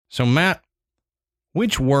So, Matt,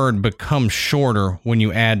 which word becomes shorter when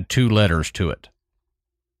you add 2 letters to it?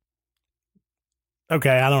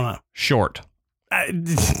 Okay, I don't know. Short.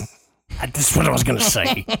 That's what I was going to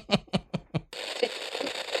say.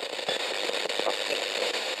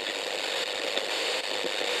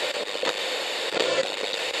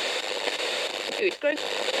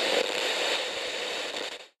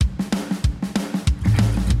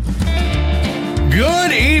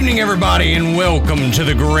 Good evening, everybody, and welcome to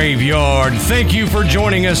the Graveyard. Thank you for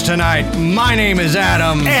joining us tonight. My name is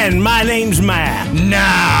Adam. And my name's Matt.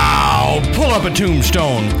 Now, pull up a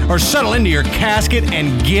tombstone or settle into your casket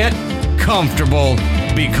and get comfortable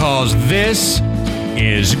because this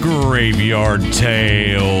is Graveyard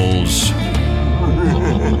Tales.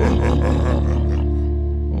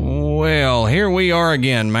 Well, here we are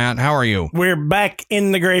again, Matt. How are you? We're back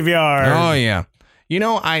in the graveyard. Oh, yeah. You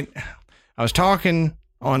know, I was talking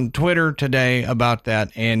on Twitter today about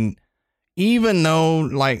that, and even though,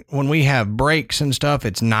 like, when we have breaks and stuff,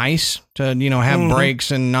 it's nice to, have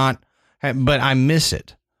breaks and not have, but I miss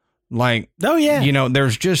it. Like, oh, yeah.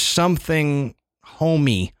 There's just something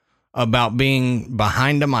homey about being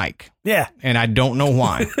behind a mic. Yeah. And I don't know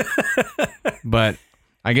why. But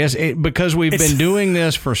I guess because we've been doing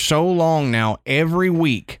this for so long now, every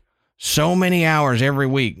week, so many hours every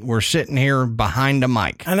week, we're sitting here behind a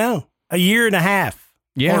mic. I know. A year and a half.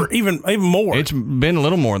 Yeah. Or even more. It's been a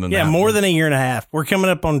little more than that. Yeah, more than a year and a half. We're coming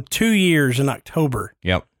up on 2 years in October.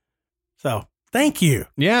 Yep. So, thank you.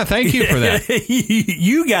 Yeah, thank you for that.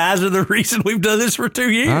 You guys are the reason we've done this for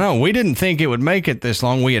 2 years. I know. We didn't think it would make it this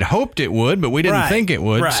long. We had hoped it would, but we didn't think it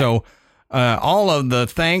would. Right. So, all of the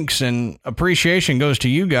thanks and appreciation goes to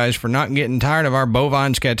you guys for not getting tired of our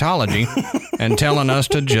bovine scatology and telling us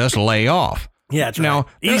to just lay off. Yeah, that's now, right.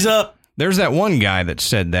 Ease up. There's that one guy that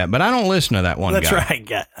said that, but I don't listen to that one guy. That's right,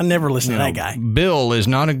 guy. I never listen to that guy. Bill is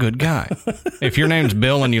not a good guy. If your name's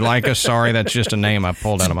Bill and you like us, sorry, that's just a name I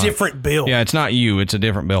pulled out of my... different Bill. Yeah, it's not you. It's a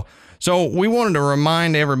different Bill. So we wanted to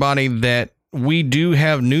remind everybody that we do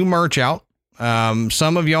have new merch out.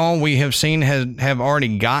 Some of y'all we have seen have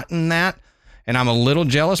already gotten that, and I'm a little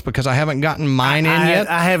jealous because I haven't gotten mine in yet.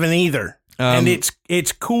 I haven't either. And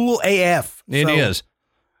it's cool AF. It is.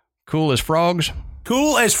 Cool as frogs.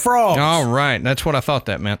 Cool as frogs. All right. That's what I thought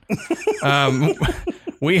that meant.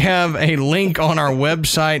 We have a link on our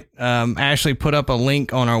website. Ashley put up a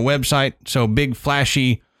link on our website. So big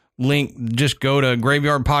flashy link. Just go to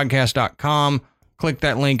graveyardpodcast.com. Click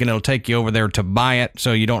that link and it'll take you over there to buy it.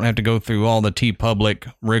 So you don't have to go through all the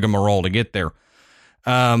TeePublic rigmarole to get there.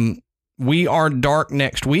 We are dark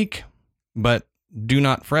next week, but do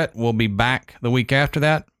not fret. We'll be back the week after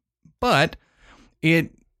that. But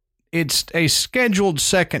it's a scheduled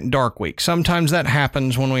second dark week. Sometimes that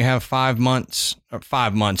happens when we have 5 months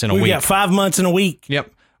in a week. We got 5 months in a week. Yep.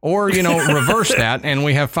 Or, reverse that and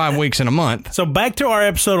we have 5 weeks in a month. So back to our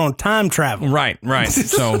episode on time travel. Right.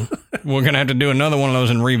 So we're going to have to do another one of those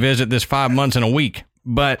and revisit this 5 months in a week.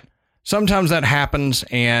 But sometimes that happens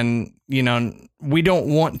and, we don't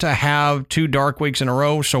want to have 2 dark weeks in a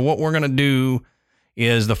row. So what we're going to do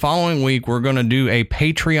is the following week, we're going to do a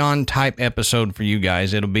Patreon type episode for you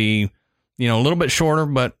guys. It'll be, a little bit shorter,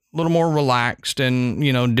 but a little more relaxed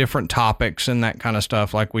and, different topics and that kind of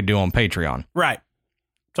stuff like we do on Patreon. Right.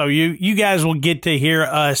 So you guys will get to hear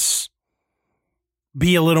us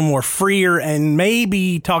be a little more freer and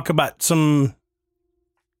maybe talk about some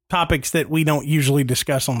topics that we don't usually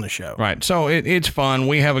discuss on the show. Right. So it's fun.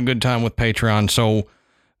 We have a good time with Patreon. So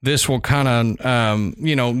this will kind of,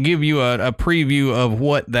 give you a preview of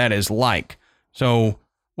what that is like. So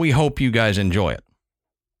we hope you guys enjoy it.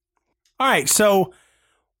 All right. So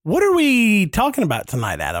what are we talking about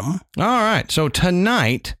tonight, Adam? All right. So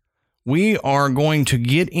tonight we are going to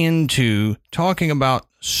get into talking about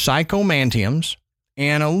psychomantiums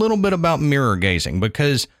and a little bit about mirror gazing,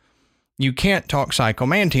 because you can't talk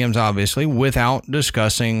psychomantiums, obviously, without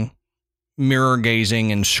discussing mirror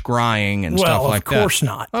gazing and scrying and stuff like that. Of course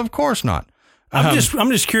not. Of course not. I'm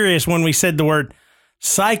just curious, when we said the word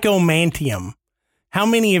psychomantium, how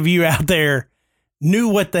many of you out there knew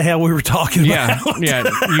what the hell we were talking about? Yeah.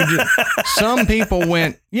 Some people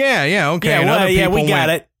went, okay. And other people we got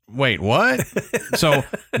went, it. Wait, what? So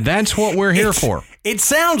that's what we're here for. It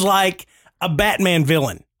sounds like a Batman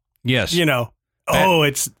villain. Yes.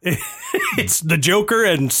 It's the Joker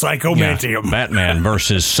and Psychomantium. Yeah, Batman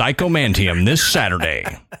versus Psychomantium this Saturday.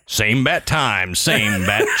 Same bat time, same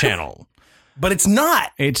bat channel. But it's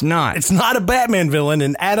not. It's not. It's not a Batman villain,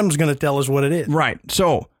 and Adam's going to tell us what it is. Right.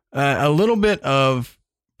 So, a little bit of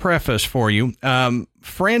preface for you.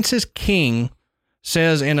 Francis King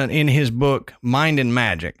says in his book, Mind and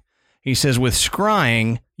Magic, he says, with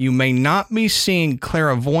scrying, You may not be seeing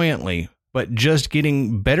clairvoyantly, but just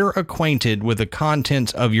getting better acquainted with the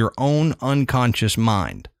contents of your own unconscious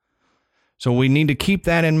mind. So we need to keep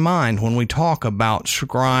that in mind when we talk about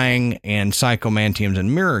scrying and psychomantiums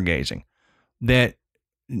and mirror gazing, that,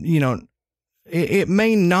 it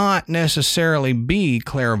may not necessarily be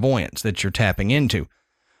clairvoyance that you're tapping into.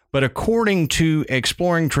 But according to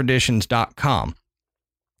exploringtraditions.com,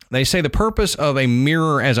 they say the purpose of a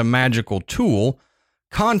mirror as a magical tool,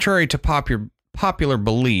 contrary to popular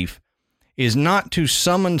belief, is not to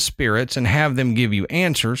summon spirits and have them give you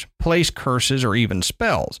answers, place curses, or even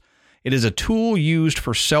spells. It is a tool used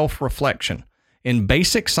for self-reflection. In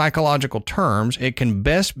basic psychological terms, it can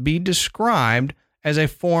best be described as a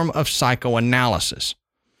form of psychoanalysis.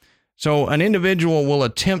 So an individual will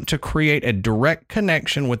attempt to create a direct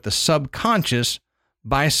connection with the subconscious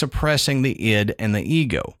by suppressing the id and the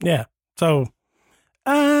ego. Yeah. So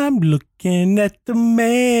I'm looking at the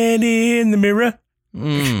man in the mirror.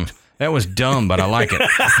 That was dumb, but I like it.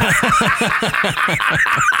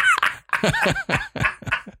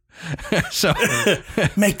 So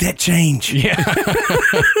make that change. Yeah.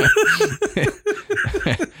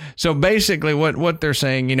 So basically what they're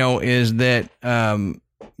saying, is that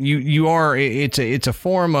you are, it's a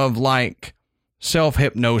form of like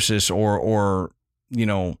self-hypnosis or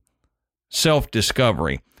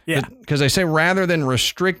self-discovery. Yeah. Because they say rather than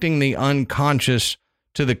restricting the unconscious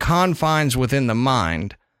to the confines within the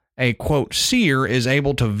mind, a, quote, seer is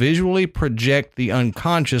able to visually project the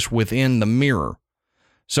unconscious within the mirror.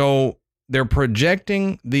 So they're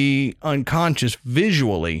projecting the unconscious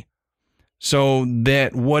visually so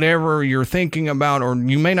that whatever you're thinking about, or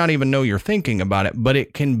you may not even know you're thinking about it, but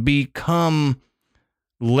it can become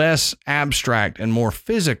less abstract and more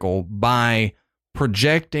physical by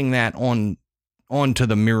projecting that onto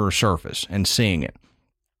the mirror surface and seeing it.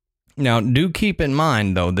 Now, do keep in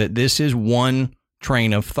mind, though, that this is one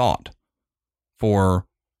train of thought for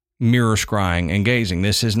mirror scrying and gazing.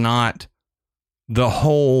 This is not the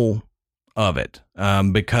whole of it,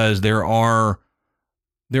 because there are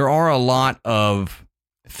a lot of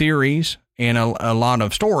theories and a lot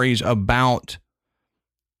of stories about,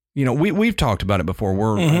 we've talked about it before,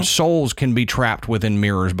 where souls can be trapped within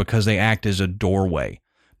mirrors because they act as a doorway.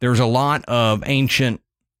 There's a lot of ancient,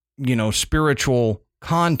 spiritual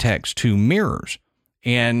context to mirrors,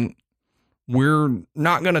 and we're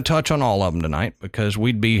not going to touch on all of them tonight because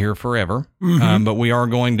we'd be here forever. But we are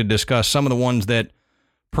going to discuss some of the ones that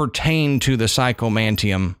pertain to the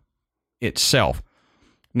psychomantium itself.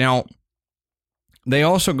 Now, they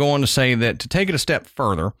also go on to say that to take it a step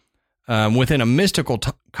further, within a mystical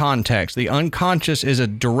context, the unconscious is a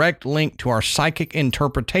direct link to our psychic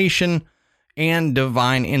interpretation and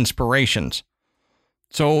divine inspirations.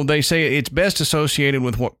 So they say it's best associated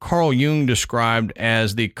with what Carl Jung described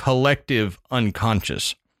as the collective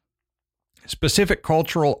unconscious. Specific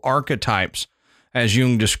cultural archetypes, as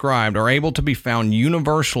Jung described, are able to be found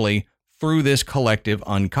universally through this collective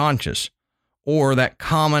unconscious, or that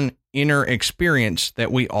common inner experience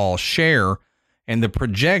that we all share, and the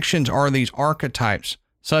projections are these archetypes,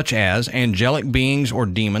 such as angelic beings or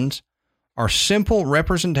demons, are simple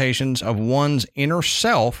representations of one's inner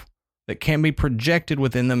self that can be projected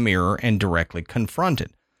within the mirror and directly confronted.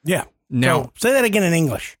 Yeah. Now, so say that again in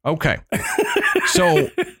English. Okay. So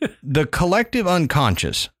the collective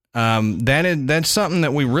unconscious, that's something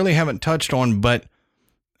that we really haven't touched on, but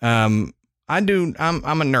I'm a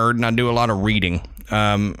nerd and I do a lot of reading.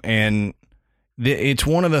 And it's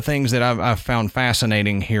one of the things that I've found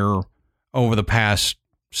fascinating here over the past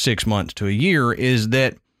 6 months to a year is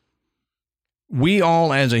that we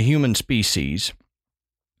all as a human species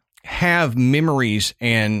have memories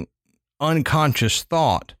and unconscious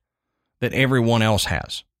thought that everyone else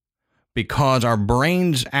has, because our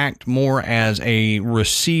brains act more as a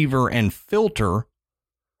receiver and filter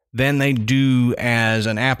than they do as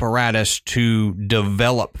an apparatus to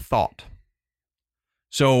develop thought.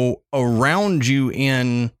 So around you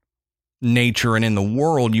in nature and in the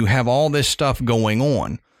world, you have all this stuff going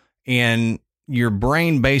on, and your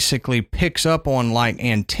brain basically picks up on, like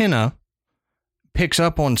antenna, picks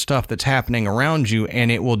up on stuff that's happening around you,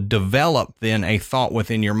 and it will develop then a thought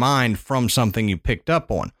within your mind from something you picked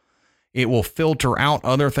up on. It will filter out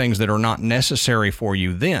other things that are not necessary for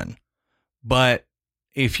you then. But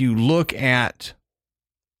if you look at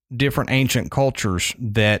different ancient cultures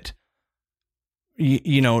that,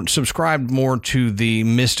 subscribed more to the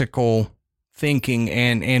mystical thinking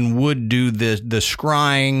and would do the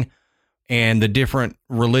scrying and the different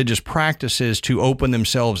religious practices to open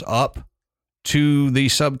themselves up to the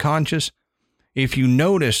subconscious, if you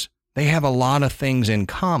notice, they have a lot of things in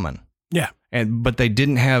common. Yeah. but they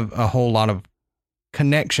didn't have a whole lot of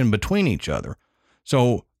connection between each other.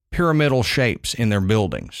 So pyramidal shapes in their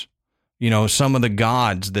buildings, some of the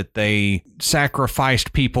gods that they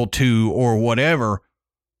sacrificed people to or whatever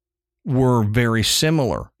were very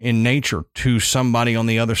similar in nature to somebody on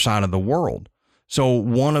the other side of the world. So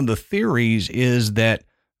one of the theories is that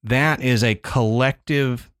is a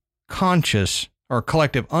collective conscious or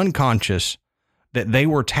collective unconscious that they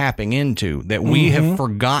were tapping into, that we have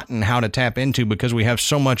forgotten how to tap into because we have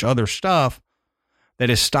so much other stuff that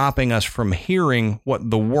is stopping us from hearing what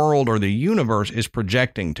the world or the universe is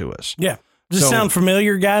projecting to us. Yeah. Does this sound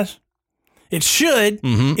familiar, guys? It should.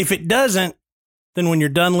 If it doesn't, then when you're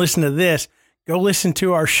done listening to this, go listen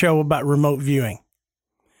to our show about remote viewing.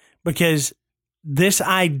 Because this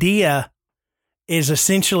idea is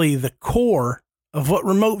essentially the core of what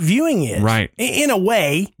remote viewing is. Right. In a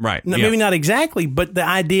way. Right. Maybe not exactly, but the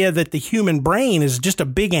idea that the human brain is just a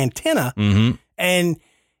big antenna. And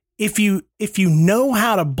if you know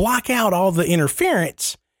how to block out all the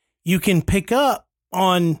interference, you can pick up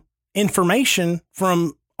on information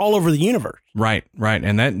from all over the universe. Right.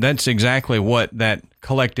 And that's exactly what that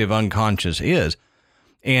collective unconscious is.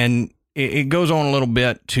 And it goes on a little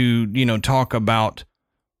bit to, talk about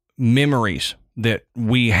memories that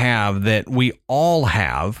we all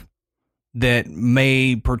have, that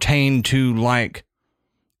may pertain to like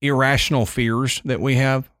irrational fears that we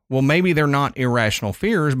have. Well, maybe they're not irrational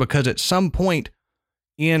fears because at some point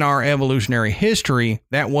in our evolutionary history,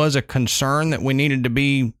 that was a concern that we needed to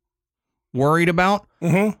be worried about.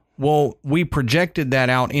 Well, we projected that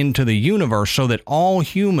out into the universe so that all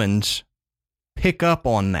humans pick up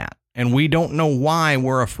on that. And we don't know why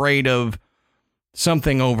we're afraid of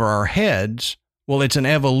something over our heads. Well, it's an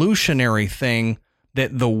evolutionary thing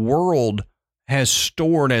that the world has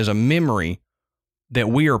stored as a memory that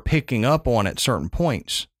we are picking up on at certain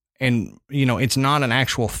points. And, it's not an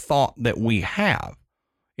actual thought that we have.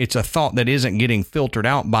 It's a thought that isn't getting filtered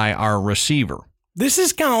out by our receiver. This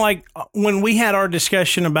is kind of like when we had our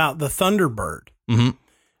discussion about the Thunderbird,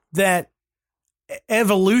 that there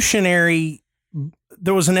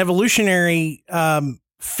was an evolutionary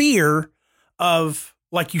fear of,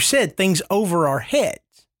 like you said, things over our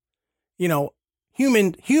heads.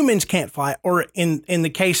 Humans can't fly, or in the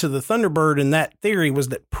case of the Thunderbird, and that theory was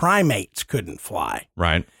that primates couldn't fly.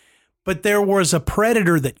 Right. But there was a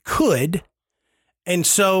predator that could, and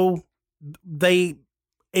so they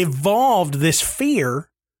evolved this fear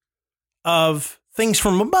of things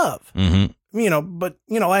from above. But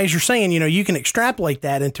as you're saying, you can extrapolate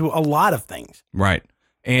that into a lot of things. Right.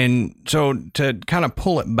 And so to kind of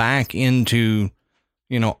pull it back into,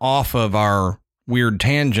 off of our weird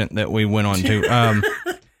tangent that we went on to.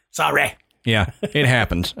 Sorry. Yeah, it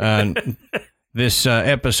happens. This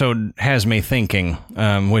episode has me thinking,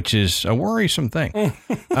 which is a worrisome thing.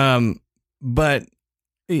 But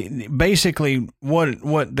basically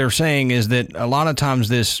what they're saying is that a lot of times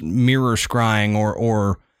this mirror scrying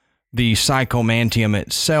or the psychomantium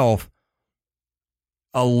itself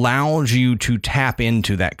allows you to tap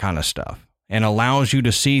into that kind of stuff and allows you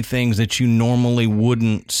to see things that you normally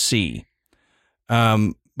wouldn't see.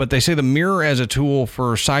 But they say the mirror as a tool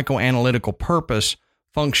for psychoanalytical purpose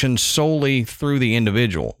functions solely through the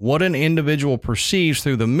individual. What an individual perceives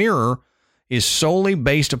through the mirror is solely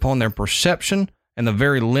based upon their perception and the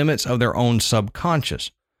very limits of their own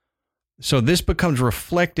subconscious. So this becomes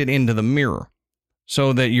reflected into the mirror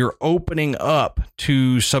so that you're opening up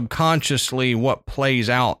to subconsciously what plays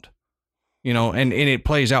out, and it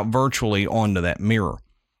plays out virtually onto that mirror.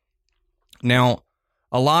 Now,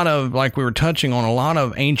 a lot of, like we were touching on, a lot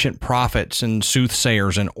of ancient prophets and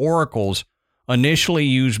soothsayers and oracles initially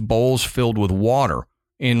used bowls filled with water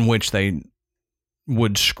in which they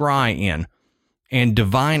would scry in, and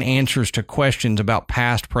divine answers to questions about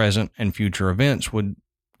past, present, and future events would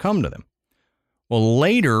come to them. Well,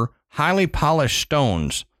 later, highly polished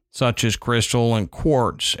stones, such as crystal and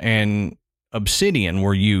quartz and obsidian,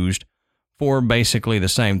 were used for basically the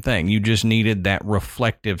same thing. You just needed that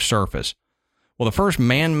reflective surface. Well, the first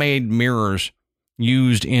man-made mirrors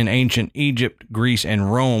used in ancient Egypt, Greece,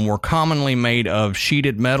 and Rome were commonly made of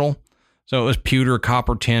sheeted metal. So it was pewter,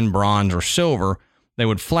 copper, tin, bronze, or silver. They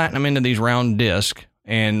would flatten them into these round discs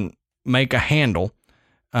and make a handle.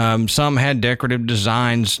 Some had decorative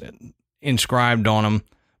designs inscribed on them,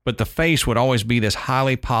 but the face would always be this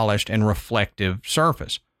highly polished and reflective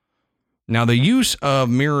surface. Now, the use of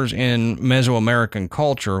mirrors in Mesoamerican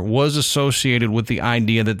culture was associated with the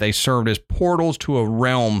idea that they served as portals to a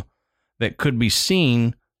realm that could be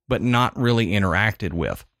seen but not really interacted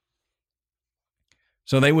with.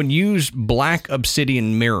 So they would use black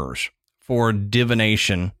obsidian mirrors for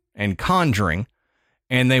divination and conjuring,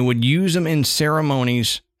 and they would use them in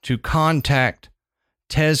ceremonies to contact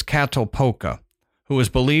Tezcatlipoca, who was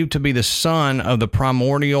believed to be the son of the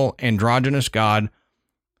primordial androgynous god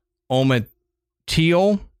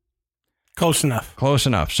Ometeotl. Close enough. Close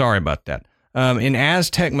enough. Sorry about that. In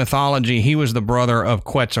Aztec mythology, he was the brother of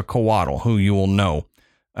Quetzalcoatl, who you will know.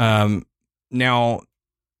 Now,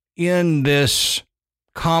 in this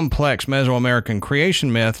complex Mesoamerican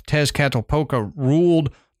creation myth, Tezcatlipoca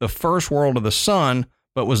ruled the first world of the sun,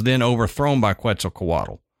 but was then overthrown by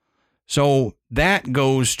Quetzalcoatl. So that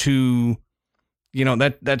goes to,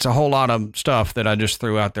 that's a whole lot of stuff that I just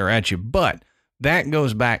threw out there at you. But that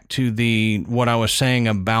goes back to what I was saying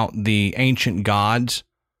about the ancient gods.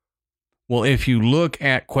 Well, if you look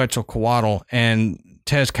at Quetzalcoatl and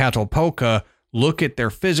Tezcatlipoca, look at their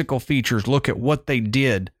physical features, look at what they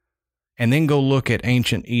did, and then go look at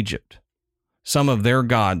ancient Egypt. Some of their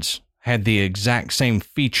gods had the exact same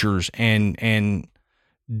features and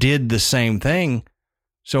did the same thing.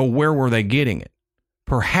 So where were they getting it?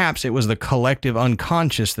 Perhaps it was the collective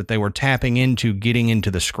unconscious that they were tapping into, getting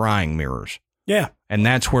into the scrying mirrors. Yeah. And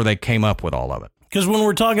that's where they came up with all of it. Because when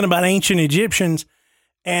we're talking about ancient Egyptians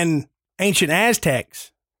and ancient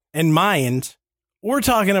Aztecs and Mayans, we're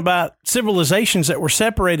talking about civilizations that were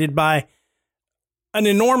separated by an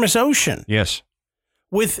enormous ocean. Yes.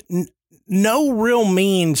 With no real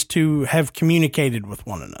means to have communicated with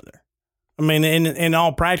one another. I mean, in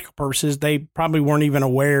all practical purposes, they probably weren't even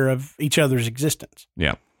aware of each other's existence.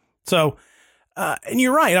 Yeah. So, and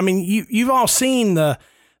you're right. I mean, you've all seen the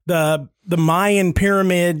Mayan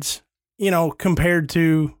pyramids, compared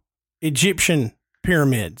to Egyptian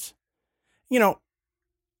pyramids.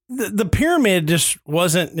 The pyramid just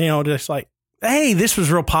wasn't, just like, hey, this was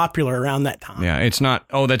real popular around that time. Yeah, it's not,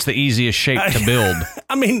 that's the easiest shape to build.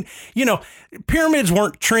 I mean, pyramids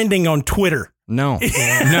weren't trending on Twitter. No.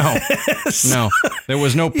 No. There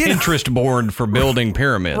was no Pinterest board for building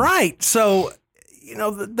pyramids. Right. So,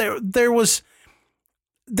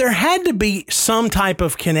 there had to be some type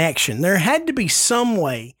of connection. There had to be some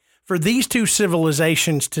way for these two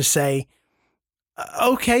civilizations to say,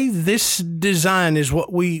 okay, this design is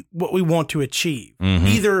what we want to achieve. Mm-hmm.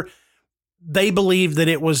 Either they believed that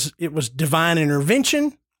it was divine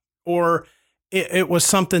intervention, or it was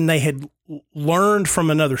something they had learned from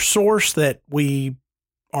another source that we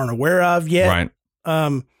aren't aware of yet.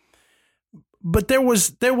 Right. But there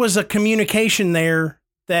was a communication there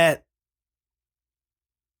that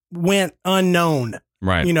went unknown.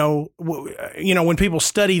 Right. When people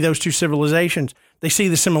study those two civilizations, they see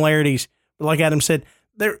the similarities. But like Adam said,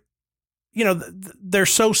 they're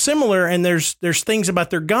so similar, and there's things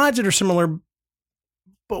about their gods that are similar.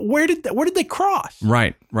 But where did they cross?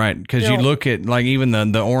 Right. Because you look at like even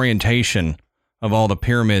the orientation of all the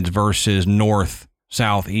pyramids versus north,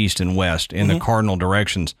 south, east, and west in the cardinal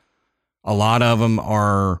directions. A lot of them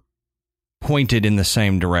are pointed in the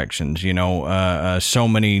same directions. So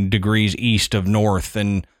many degrees east of north,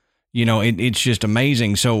 and it's just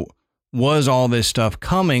amazing. So was all this stuff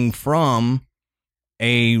coming from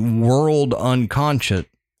a world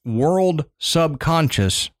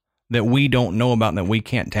subconscious that we don't know about and that we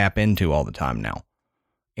can't tap into all the time now?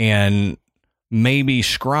 And maybe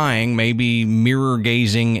scrying, maybe mirror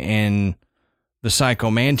gazing and the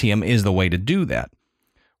psychomantium is the way to do that.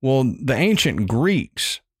 Well, the ancient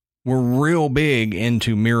Greeks were real big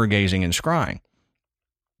into mirror gazing and scrying.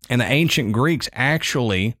 And the ancient Greeks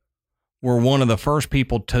actually were one of the first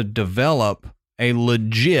people to develop a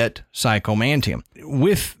legit psychomantium.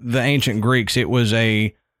 With the ancient Greeks, it was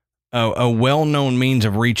a well-known means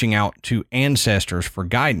of reaching out to ancestors for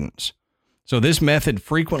guidance. So this method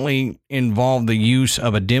frequently involved the use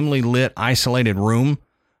of a dimly lit, isolated room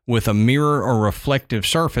with a mirror or reflective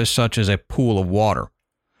surface, such as a pool of water.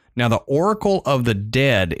 Now, the Oracle of the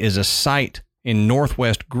Dead is a site in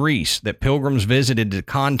northwest Greece that pilgrims visited to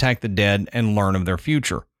contact the dead and learn of their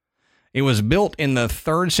future. It was built in the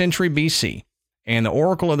 3rd century BC, and the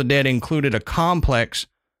Oracle of the Dead included a complex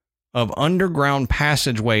of underground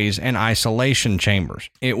passageways and isolation chambers.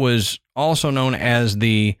 It was also known as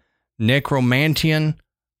the Necromantian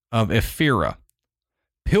of Ephyra.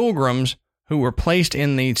 Pilgrims who were placed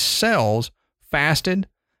in these cells fasted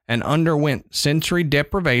and underwent sensory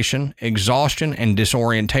deprivation, exhaustion, and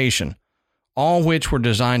disorientation, all which were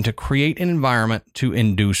designed to create an environment to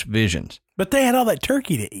induce visions. But they had all that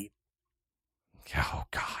turkey to eat. Oh,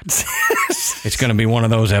 God. It's going to be one of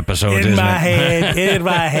those episodes, in isn't my it? In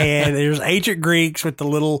my head. There's ancient Greeks with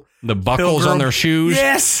the buckles on their shoes.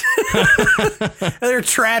 Yes. They're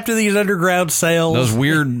trapped in these underground cells. Those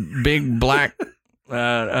weird, big, black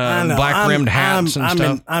black rimmed hats and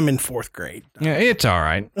stuff. I'm in fourth grade. Yeah, it's all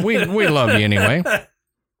right. We love you anyway.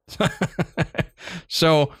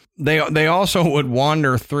 So they also would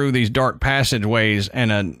wander through these dark passageways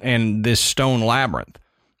and this stone labyrinth.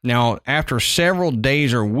 Now, after several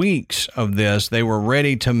days or weeks of this, they were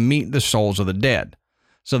ready to meet the souls of the dead.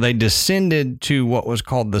 So they descended to what was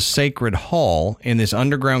called the Sacred Hall in this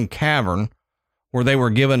underground cavern where they were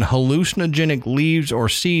given hallucinogenic leaves or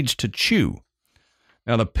seeds to chew.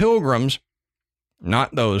 Now, the pilgrims,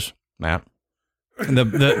 not those, Matt,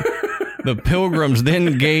 the pilgrims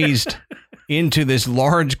then gazed into this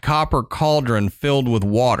large copper cauldron filled with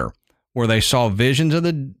water, where they saw visions of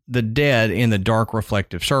the dead in the dark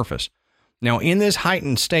reflective surface. Now, in this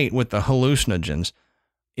heightened state with the hallucinogens,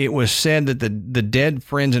 it was said that the dead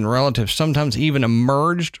friends and relatives sometimes even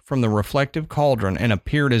emerged from the reflective cauldron and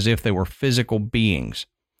appeared as if they were physical beings.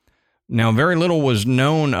 Now, very little was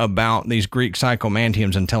known about these Greek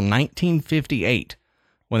psychomantiums until 1958,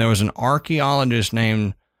 when there was an archaeologist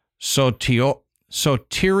named Sotirios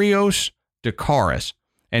Dakaris,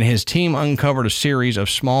 and his team uncovered a series of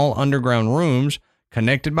small underground rooms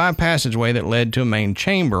connected by a passageway that led to a main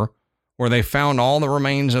chamber where they found all the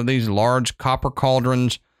remains of these large copper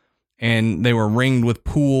cauldrons, and they were ringed with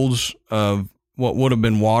pools of what would have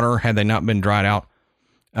been water had they not been dried out.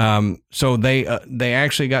 So they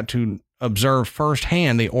actually got to observe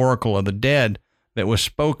firsthand the oracle of the dead that was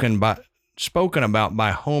spoken about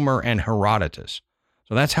by Homer and Herodotus.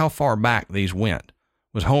 So that's how far back these went,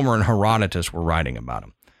 was Homer and Herodotus were writing about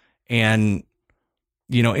them. And,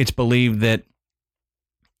 it's believed that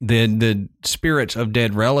the spirits of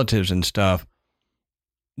dead relatives and stuff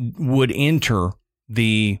would enter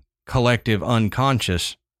the collective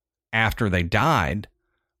unconscious after they died,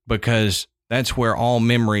 because that's where all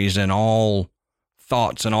memories and all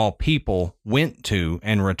thoughts and all people went to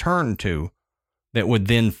and returned to, that would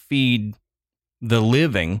then feed the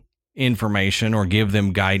living information or give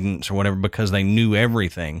them guidance or whatever, because they knew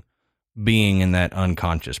everything, being in that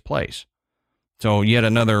unconscious place. So yet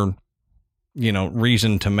another,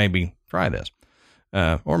 reason to maybe try this,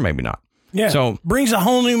 or maybe not. Yeah. So brings a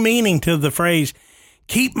whole new meaning to the phrase,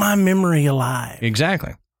 keep my memory alive.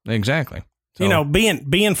 Exactly. So,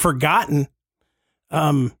 being forgotten,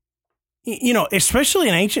 especially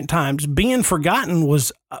in ancient times, being forgotten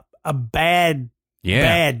was a bad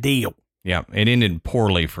deal. Yeah. It ended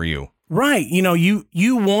poorly for you. Right.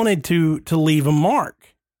 You wanted to leave a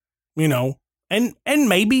mark, and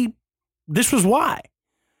maybe this was why,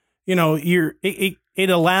 it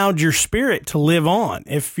allowed your spirit to live on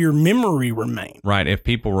if your memory remained. Right. If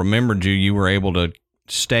people remembered you, you were able to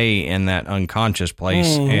stay in that unconscious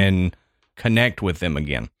place and connect with them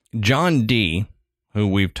again. John Dee, who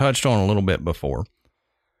we've touched on a little bit before,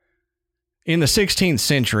 in the 16th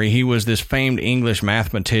century, he was this famed English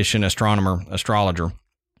mathematician, astronomer, astrologer,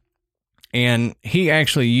 and he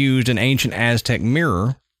actually used an ancient Aztec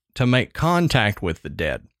mirror to make contact with the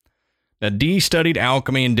dead. Now, Dee studied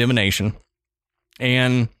alchemy and divination,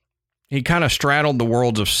 and he kind of straddled the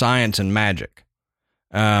worlds of science and magic.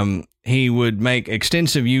 He would make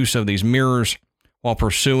extensive use of these mirrors while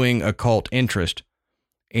pursuing occult interest.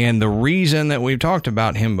 And the reason that we've talked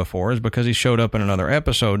about him before is because he showed up in another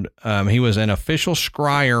episode. He was an official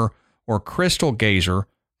scryer or crystal gazer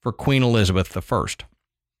for Queen Elizabeth I.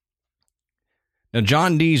 Now,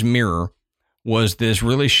 John Dee's mirror was this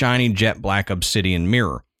really shiny jet black obsidian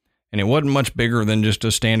mirror. And it wasn't much bigger than just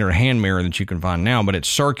a standard hand mirror that you can find now, but it's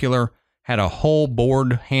circular, had a whole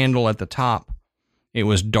board handle at the top. It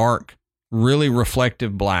was dark, really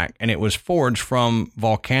reflective black, and it was forged from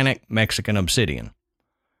volcanic Mexican obsidian.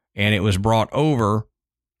 And it was brought over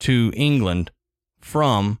to England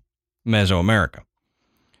from Mesoamerica.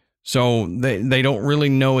 So they don't really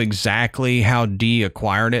know exactly how Dee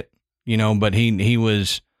acquired it, but he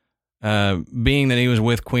was, being that he was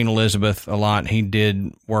with Queen Elizabeth a lot, he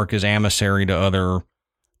did work as emissary to other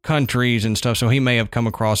countries and stuff. So he may have come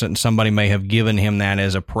across it and somebody may have given him that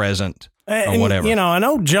as a present or whatever. I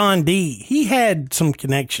know John Dee, he had some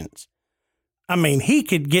connections. I mean, he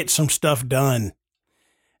could get some stuff done.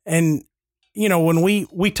 And, when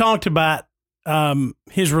we talked about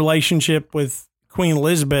his relationship with Queen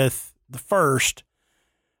Elizabeth I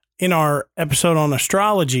in our episode on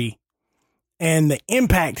astrology and the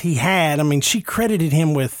impact he had, I mean, she credited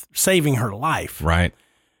him with saving her life. Right.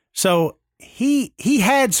 So he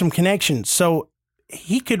had some connections. So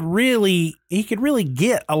he could really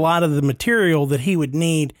get a lot of the material that he would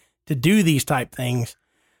need to do these type things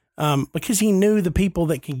because he knew the people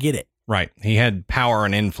that could get it. Right. He had power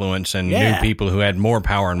and influence and knew people who had more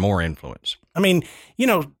power and more influence. I mean,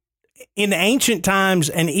 in ancient times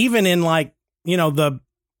and even in like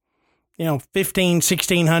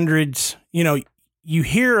 1600s, you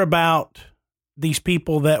hear about these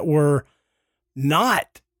people that were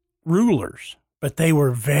not rulers, but they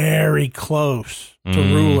were very close to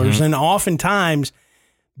rulers. And oftentimes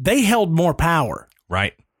they held more power.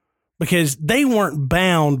 Right. Because they weren't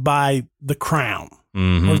bound by the crown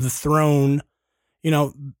or the throne.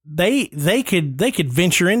 They could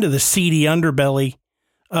venture into the seedy underbelly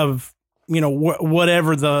of,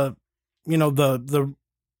 whatever the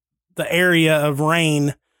area of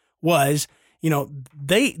reign was.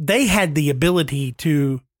 They had the ability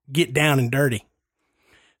to get down and dirty.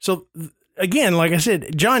 So again, like I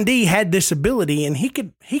said, John Dee had this ability, and he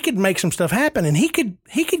could make some stuff happen, and he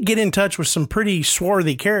could get in touch with some pretty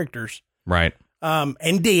swarthy characters. Right.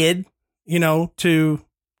 And did, to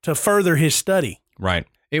further his study. Right.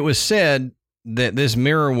 It was said that this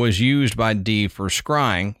mirror was used by Dee for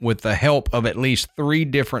scrying with the help of at least 3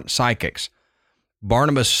 different psychics: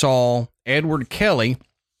 Barnabas Saul, Edward Kelly,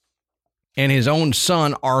 and his own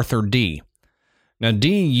son, Arthur Dee. Now,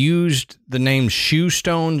 Dee used the name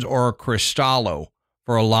Shoestones or Cristallo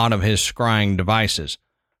for a lot of his scrying devices,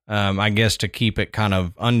 I guess to keep it kind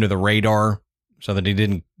of under the radar so that he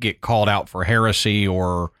didn't get called out for heresy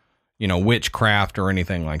or, witchcraft or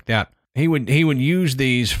anything like that. He would use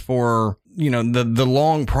these for, the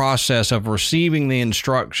long process of receiving the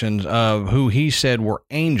instructions of who he said were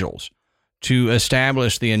angels to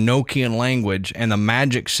establish the Enochian language and the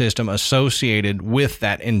magic system associated with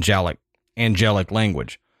that angelic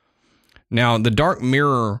language. Now, the dark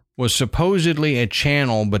mirror was supposedly a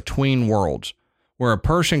channel between worlds where a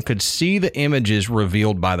person could see the images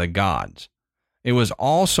revealed by the gods. It was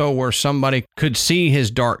also where somebody could see his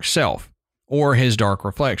dark self or his dark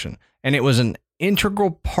reflection. And it was an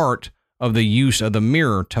integral part of the use of the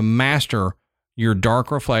mirror to master your dark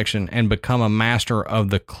reflection and become a master of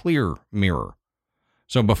the clear mirror.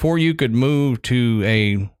 So before you could move to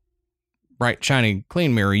a bright, shiny,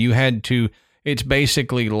 clean mirror, you had to, it's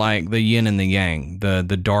basically like the yin and the yang, the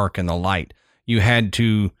dark and the light. You had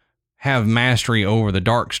to have mastery over the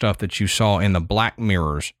dark stuff that you saw in the black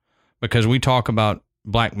mirrors, because we talk about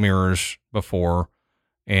black mirrors before,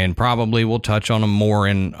 and probably we'll touch on them more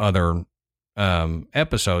in other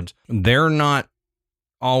episodes. They're not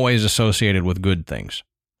always associated with good things.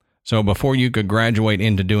 So before you could graduate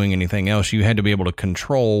into doing anything else, you had to be able to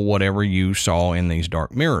control whatever you saw in these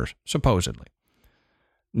dark mirrors, supposedly.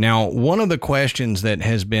 Now, one of the questions that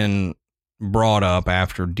has been brought up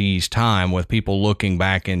after Dee's time with people looking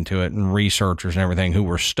back into it and researchers and everything who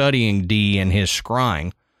were studying Dee and his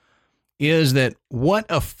scrying is that what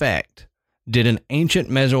effect did an ancient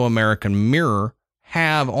Mesoamerican mirror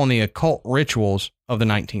have on the occult rituals of the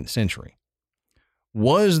 19th century?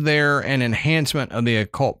 Was there an enhancement of the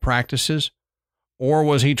occult practices, or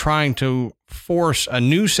was he trying to force a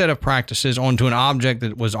new set of practices onto an object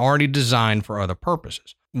that was already designed for other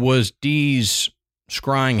purposes? Was Dee's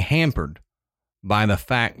scrying hampered by the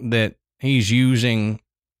fact that he's using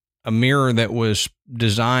a mirror that was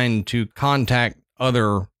designed to contact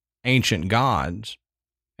other ancient gods,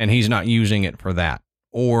 and he's not using it for that?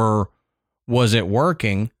 Or was it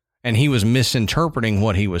working and he was misinterpreting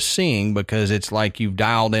what he was seeing, because it's like you've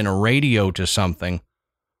dialed in a radio to something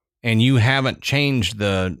and you haven't changed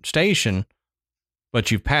the station,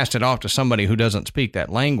 but you've passed it off to somebody who doesn't speak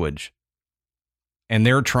that language, and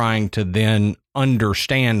they're trying to then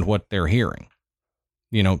understand what they're hearing?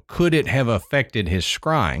 Could it have affected his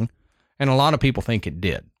scrying? And a lot of people think it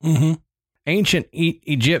did. Mm-hmm. Ancient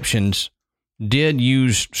Egyptians did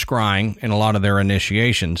use scrying in a lot of their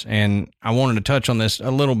initiations, and I wanted to touch on this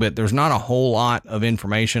a little bit. There's not a whole lot of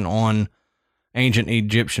information on ancient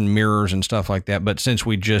Egyptian mirrors and stuff like that, but since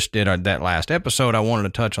we just did that last episode, I wanted to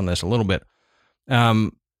touch on this a little bit.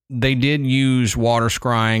 They did use water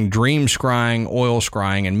scrying, dream scrying, oil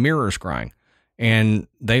scrying, and mirror scrying, and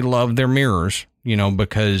they loved their mirrors,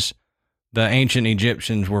 because the ancient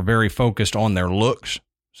Egyptians were very focused on their looks.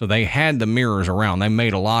 So they had the mirrors around. They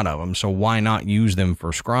made a lot of them. So why not use them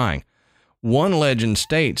for scrying? One legend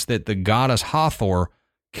states that the goddess Hathor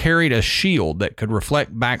carried a shield that could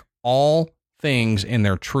reflect back all things in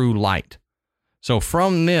their true light. So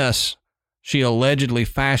from this, she allegedly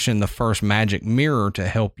fashioned the first magic mirror to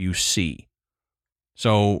help you see.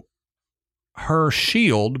 So her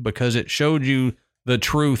shield, because it showed you the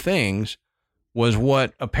true things, was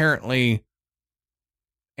what apparently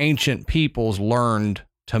ancient peoples learned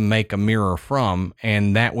to make a mirror from,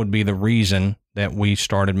 and that would be the reason that we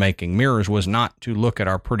started making mirrors, was not to look at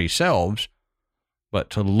our pretty selves, but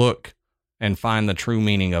to look and find the true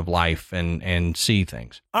meaning of life and see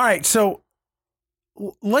things. All right, so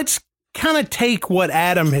let's kind of take what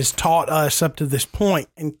Adam has taught us up to this point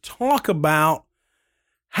and talk about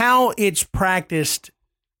how it's practiced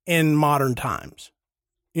in modern times.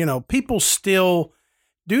 You know, people still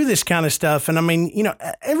do this kind of stuff. And I mean, you know,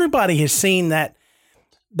 everybody has seen that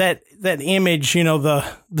image, you know, the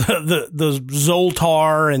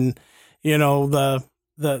Zoltar and, you know,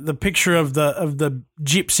 the picture of the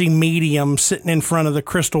gypsy medium sitting in front of the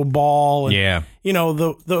crystal ball. And, yeah. You know,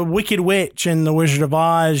 the Wicked Witch and the Wizard of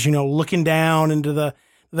Oz, you know, looking down into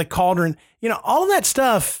the cauldron, you know, all of that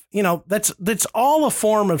stuff, you know, that's all a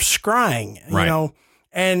form of scrying, right. You know,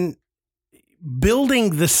 and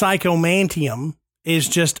building the psychomantium is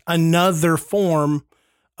just another form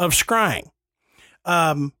of scrying.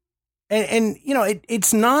 And you know,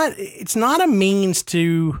 it's not a means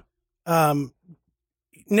to,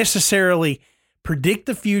 necessarily predict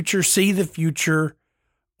the future, see the future,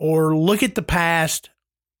 or look at the past,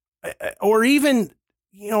 or even,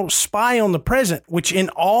 you know, spy on the present, which in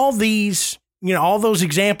all these, you know, all those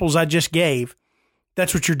examples I just gave,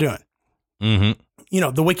 that's what you're doing. Mm-hmm. You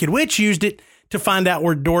know, the Wicked Witch used it to find out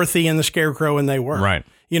where Dorothy and the Scarecrow and they were. Right.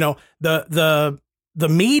 You know, the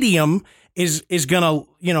medium is going to,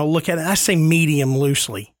 you know, look at it. I say medium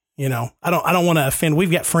loosely. You know, I don't want to offend.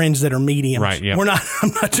 We've got friends that are mediums. Right. Yeah.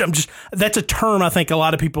 I'm just, that's a term I think a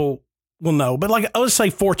lot of people will know, but like, let's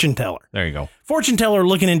say fortune teller. There you go. Fortune teller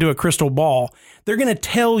looking into a crystal ball. They're going to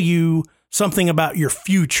tell you something about your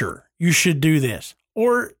future. You should do this,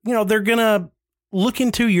 or, you know, they're going to look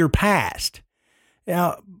into your past.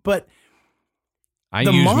 Yeah. But I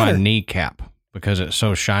use my kneecap because it's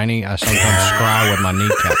so shiny. I sometimes scry with my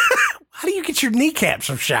kneecap. How do you get your kneecap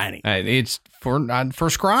so shiny? It's for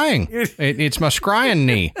scrying. It's my scrying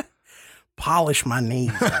knee. Polish my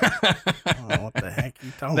knees. I don't know what the heck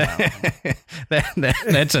you talking about.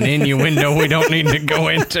 That's an innuendo we don't need to go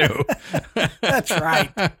into. That's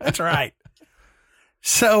right. That's right.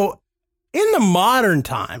 So, in the modern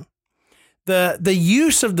time, the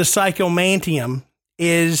use of the psychomantium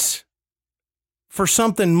is for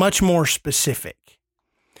something much more specific.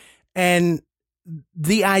 And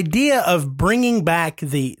the idea of bringing back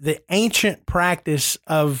the ancient practice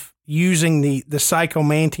of using the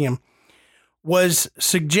psychomantium was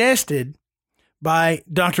suggested by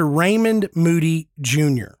Dr. Raymond Moody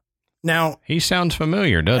Jr. Now, he sounds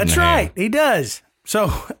familiar, doesn't he? That's right. He does.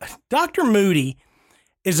 So Dr. Moody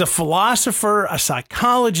is a philosopher, a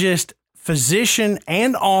psychologist, physician,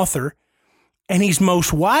 and author, and he's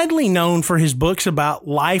most widely known for his books about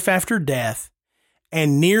life after death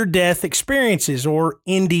and near-death experiences, or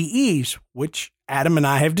NDEs, which Adam and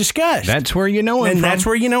I have discussed. That's where you know him from. And that's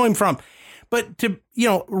where you know him from. But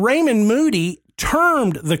Raymond Moody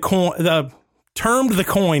termed the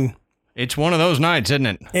coin. It's one of those nights, isn't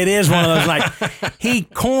it? It is one of those nights. He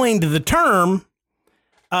coined the term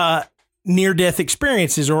near-death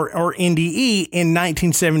experiences, or NDE, in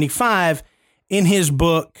 1975 in his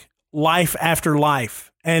book Life After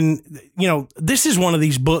Life. And you know, this is one of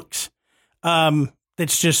these books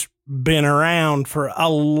that's just been around for a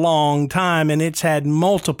long time, and it's had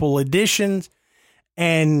multiple editions,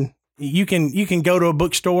 and you can go to a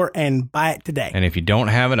bookstore and buy it today. And if you don't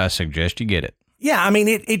have it, I suggest you get it. Yeah, I mean,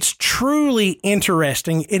 it's truly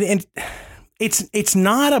interesting. It's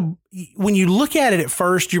not when you look at it at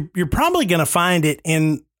first, you're probably going to find it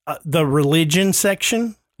in the religion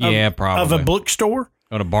section. Probably of a bookstore.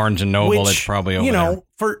 Go to Barnes and Noble. It's probably over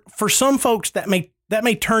there. For some folks that may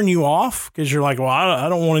turn you off because you're like, well, I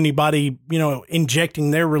don't want anybody, injecting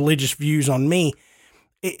their religious views on me.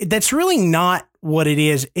 That's really not what it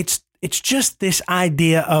is. It's just this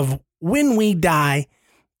idea of when we die,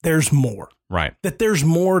 there's more. Right. That there's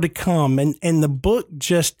more to come. And the book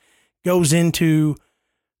just goes into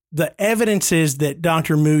the evidences that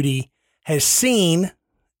Dr. Moody has seen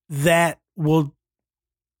that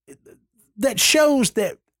shows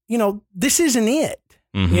that, this isn't it,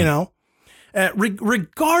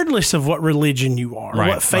 regardless of what religion you are, right,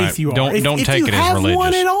 what faith you are. Don't take it as religious. If you have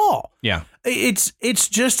one at all. Yeah. It's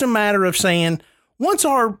just a matter of saying, once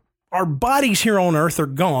our bodies here on earth are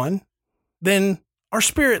gone, then our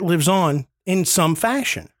spirit lives on in some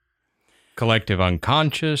fashion. Collective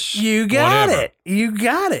unconscious. You got whatever. it. You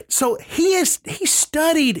got it. So he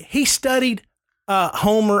studied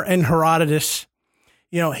Homer and Herodotus.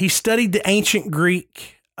 He studied the ancient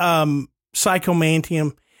Greek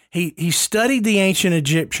psychomantium. He studied the ancient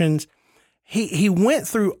Egyptians. He went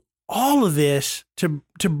through all of this to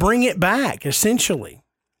bring it back, essentially.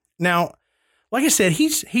 Now, like I said,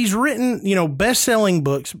 he's written, best-selling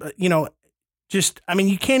books, but, you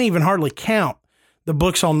can't even hardly count the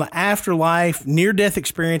books on the afterlife, near-death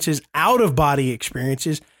experiences, out-of-body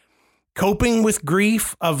experiences. coping with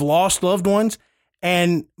grief of lost loved ones,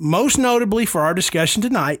 and most notably for our discussion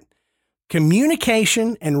tonight,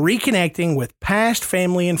 communication and reconnecting with past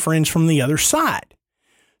family and friends from the other side.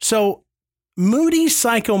 So Moody's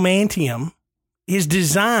Psychomantium is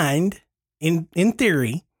designed, in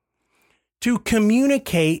theory, to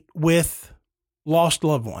communicate with lost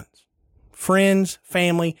loved ones, friends,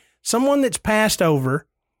 family, someone that's passed over.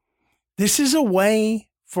 This is a way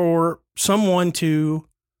for someone to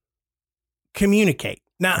communicate.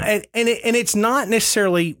 Now, and it's not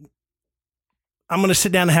necessarily, I'm going to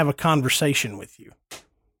sit down and have a conversation with you.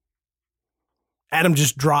 Adam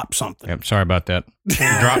just dropped something. Yep, sorry about that.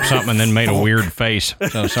 Dropped something and then made a weird face.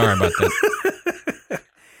 So sorry about that.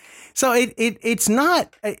 So it's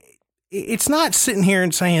not sitting here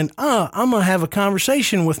and saying, I'm going to have a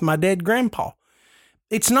conversation with my dead grandpa.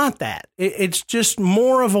 It's not that. It's just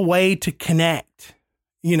more of a way to connect,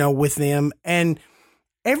 with them. And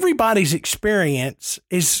everybody's experience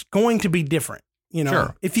is going to be different.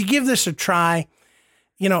 Sure. If you give this a try,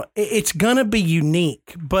 it's going to be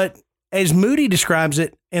unique. But as Moody describes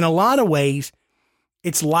it, in a lot of ways,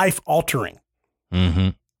 it's life altering. Mm-hmm.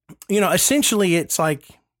 Essentially, it's like,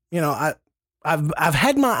 I've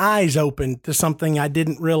had my eyes open to something I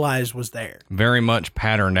didn't realize was there. Very much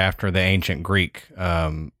patterned after the ancient Greek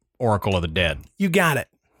Oracle of the Dead. You got it.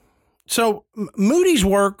 So Moody's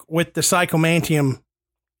work with the Psychomantium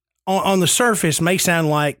on the surface may sound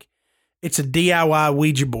like it's a DIY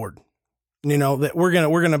Ouija board. That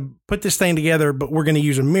we're gonna put this thing together, but we're gonna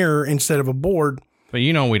use a mirror instead of a board. But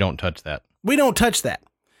we don't touch that. We don't touch that.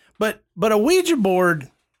 But a Ouija board,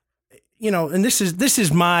 and this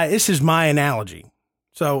is my analogy.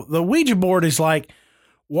 So the Ouija board is like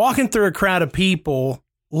walking through a crowd of people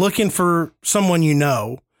looking for someone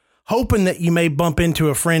hoping that you may bump into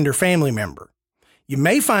a friend or family member. You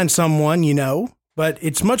may find someone but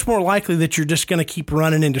it's much more likely that you're just going to keep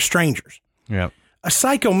running into strangers. Yeah. A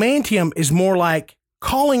psychomantium is more like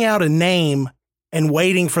calling out a name and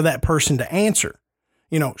waiting for that person to answer.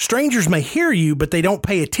 Strangers may hear you, but they don't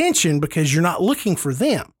pay attention because you're not looking for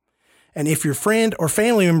them. And if your friend or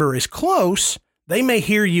family member is close, they may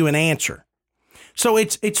hear you and answer. So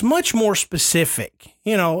it's much more specific.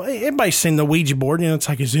 Everybody's seen the Ouija board. It's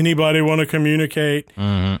like, does anybody want to communicate?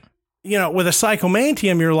 Mm-hmm. With a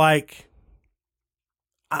psychomantium, you're like,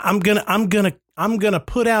 I'm gonna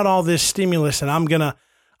put out all this stimulus, and I'm gonna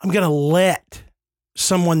let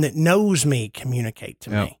someone that knows me communicate to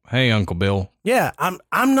me. Hey, Uncle Bill. Yeah,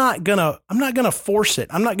 I'm not gonna force it.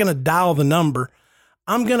 I'm not gonna dial the number.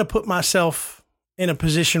 I'm gonna put myself in a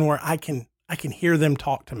position where I can hear them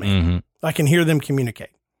talk to me. Mm-hmm. I can hear them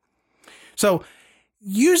communicate. So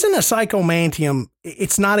using a psychomantium,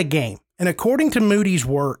 it's not a game. And according to Moody's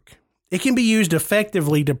work, it can be used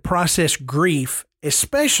effectively to process grief,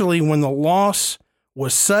 especially when the loss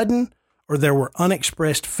was sudden or there were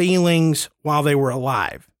unexpressed feelings while they were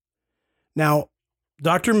alive. Now,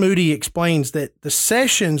 Dr. Moody explains that the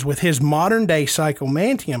sessions with his modern day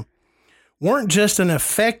psychomantium weren't just an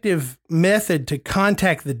effective method to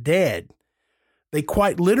contact the dead. They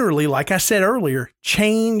quite literally, like I said earlier,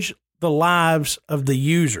 change the lives of the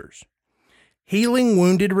users, healing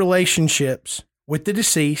wounded relationships with the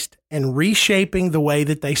deceased and reshaping the way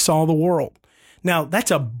that they saw the world. Now,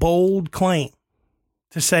 that's a bold claim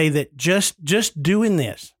to say that just doing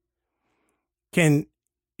this can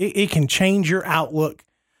change your outlook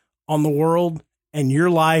on the world and your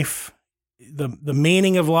life, the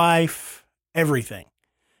meaning of life, everything.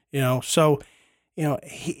 So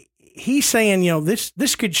he's saying,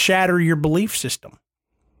 this could shatter your belief system,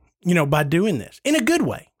 by doing this in a good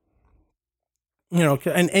way.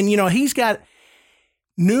 And he's got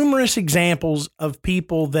numerous examples of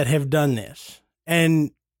people that have done this.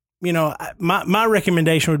 And, my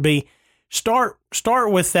recommendation would be start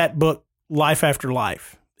with that book, Life After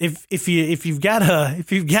Life. If you've got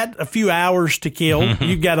a few hours to kill,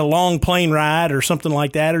 you've got a long plane ride or something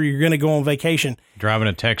like that, or you're going to go on vacation. Driving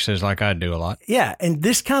to Texas like I do a lot. Yeah. And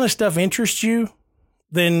this kind of stuff interests you,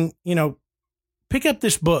 then, pick up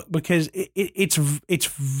this book because it's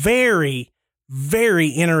very, very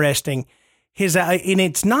interesting. And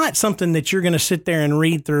it's not something that you're going to sit there and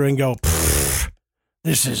read through and go,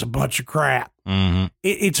 this is a bunch of crap. Mm-hmm.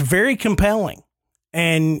 It's very compelling,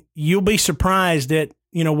 and you'll be surprised at,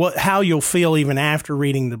 how you'll feel even after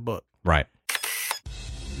reading the book. Right.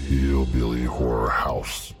 Hillbilly Horror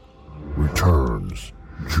House returns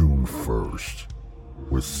June 1st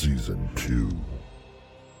with season 2.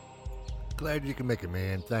 Glad you can make it,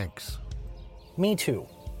 man. Thanks. Me too.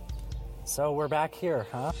 So we're back here,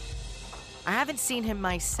 huh? I haven't seen him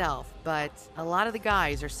myself, but a lot of the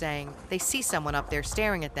guys are saying they see someone up there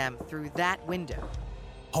staring at them through that window.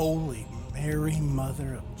 Holy Mary,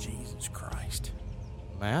 Mother of Jesus Christ.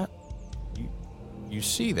 Matt, you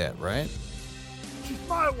see that, right? She's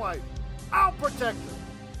my wife. I'll protect her.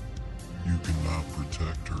 You cannot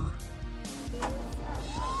protect her.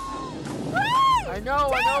 I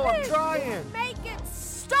know, I'm trying. Make it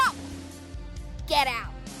stop! Get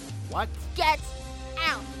out! What? Get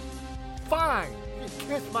out! Fine. You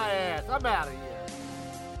kiss my ass. I'm out of here.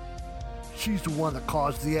 She's the one that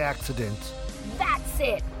caused the accident. That's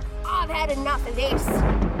it! I've had enough of this!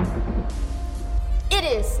 It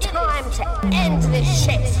is time to end this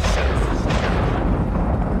shit!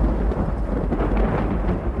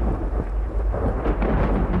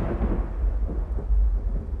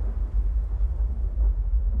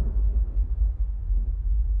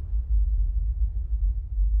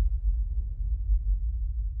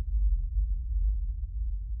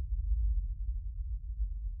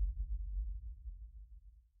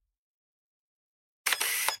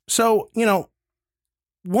 So,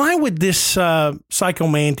 why would this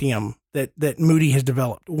psychomantium that Moody has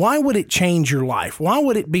developed, why would it change your life? Why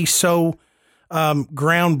would it be so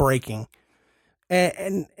groundbreaking?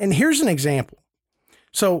 And here's an example.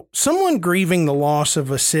 So someone grieving the loss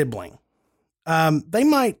of a sibling, they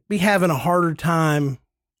might be having a harder time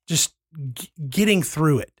just getting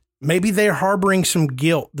through it. Maybe they're harboring some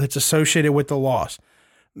guilt that's associated with the loss.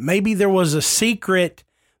 Maybe there was a secret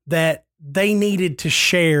that they needed to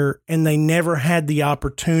share and they never had the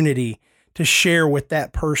opportunity to share with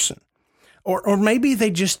that person. Or maybe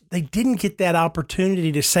they didn't get that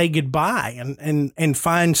opportunity to say goodbye and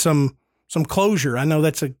find some closure. I know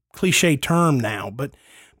that's a cliche term now, but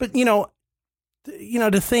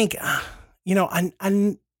to think,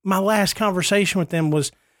 my last conversation with them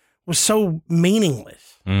was so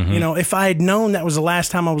meaningless. Mm-hmm. If I had known that was the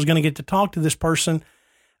last time I was going to get to talk to this person,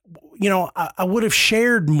 I would have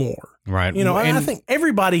shared more. Right. And I think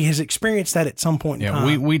everybody has experienced that at some point in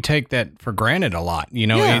time. We take that for granted a lot.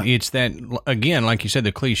 It's that, again, like you said,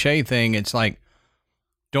 the cliche thing. It's like,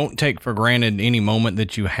 don't take for granted any moment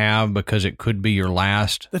that you have because it could be your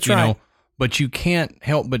last. That's right. But you can't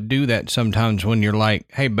help but do that sometimes when you're like,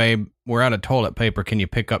 hey, babe, we're out of toilet paper. Can you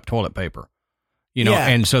pick up toilet paper? Yeah.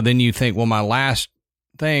 And so then you think, well, my last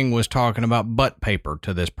thing was talking about butt paper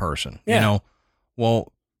to this person. Yeah.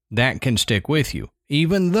 Well, that can stick with you,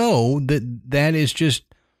 even though that is just,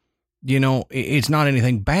 it's not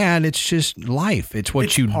anything bad. It's just life. It's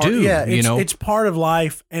what you do. Yeah, it's part of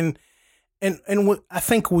life. And I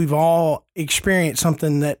think we've all experienced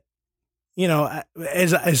something that,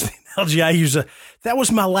 as the analogy I use, that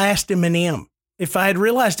was my last M&M. If I had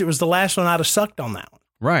realized it was the last one, I'd have sucked on that one.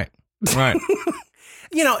 Right.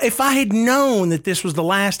 If I had known that this was the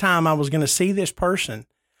last time I was going to see this person,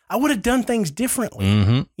 I would have done things differently.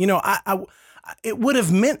 Mm-hmm. It would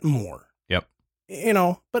have meant more. Yep.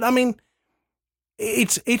 But I mean,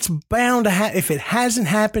 it's bound to happen. If it hasn't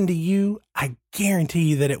happened to you, I guarantee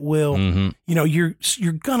you that it will. Mm-hmm.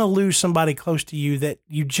 You're gonna lose somebody close to you that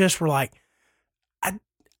you just were like,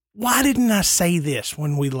 why didn't I say this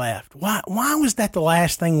when we left? Why was that the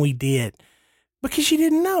last thing we did? Because you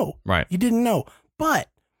didn't know. Right. You didn't know. But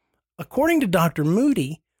according to Dr.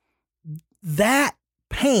 Moody, that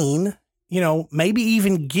pain, maybe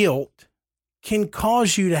even guilt, can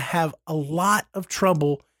cause you to have a lot of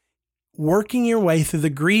trouble working your way through the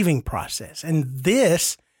grieving process. And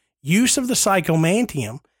this use of the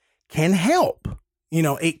psychomantium can help.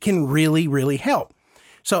 It can really, really help.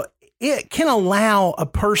 So it can allow a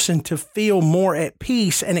person to feel more at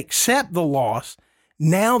peace and accept the loss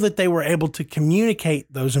now that they were able to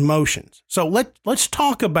communicate those emotions. So let's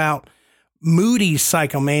talk about Moody's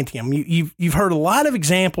psychomantium. You've heard a lot of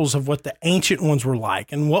examples of what the ancient ones were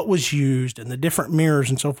like and what was used and the different mirrors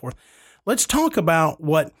and so forth. Let's talk about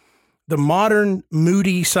what the modern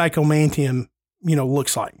Moody psychomantium,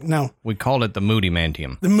 looks like. Now, we called it the Moody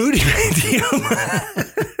mantium. The Moody mantium.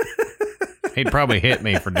 He'd probably hit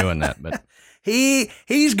me for doing that, but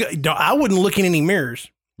he's good. I wouldn't look in any mirrors.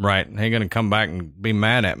 Right. He's going to come back and be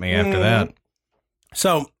mad at me after that.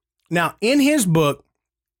 So now in his book,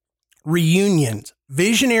 Reunions,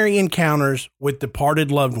 Visionary Encounters with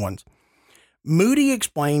Departed Loved Ones, Moody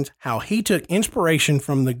explains how he took inspiration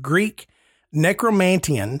from the Greek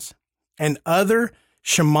necromantians and other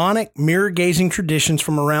shamanic mirror-gazing traditions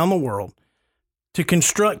from around the world to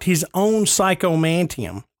construct his own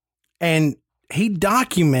psychomantium. And he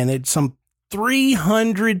documented some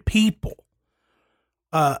 300 people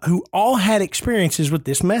who all had experiences with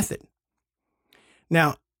this method.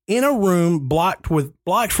 Now, in a room blocked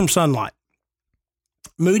from sunlight,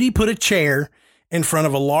 Moody put a chair in front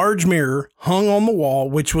of a large mirror hung on the wall,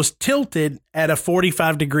 which was tilted at a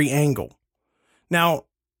 45-degree angle. Now,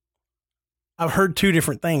 I've heard two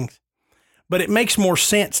different things, but it makes more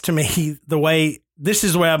sense to me this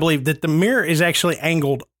is the way I believe that the mirror is actually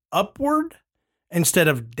angled upward instead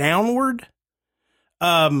of downward.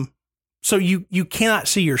 So you cannot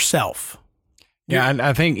see yourself. Yeah,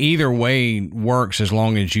 I think either way works as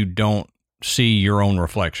long as you don't see your own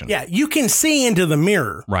reflection. Yeah, you can see into the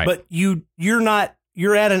mirror, right? But you're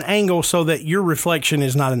at an angle so that your reflection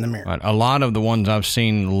is not in the mirror. Right. A lot of the ones I've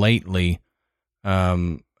seen lately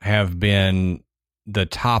have been the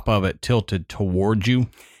top of it tilted towards you.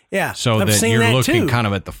 Yeah, so I've that seen you're that looking too. kind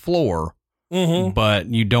of at the floor, but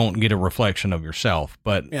you don't get a reflection of yourself.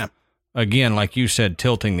 But yeah. Again, like you said,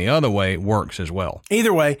 tilting the other way works as well.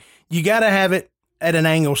 Either way, you got to have it at an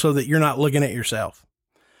angle so that you're not looking at yourself.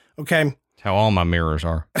 Okay. That's how all my mirrors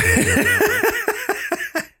are.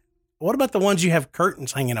 What about the ones you have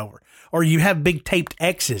curtains hanging over, or you have big taped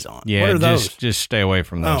X's on? Yeah, what are those? Just stay away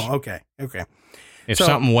from those. Oh, okay. If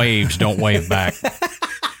something waves, don't wave back.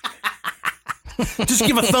 Just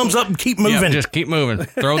give a thumbs up and keep moving. Yeah, just keep moving.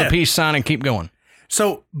 Throw the peace sign and keep going.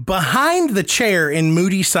 So behind the chair in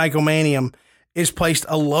Moody's Psychomanium is placed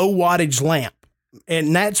a low wattage lamp,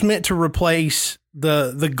 and that's meant to replace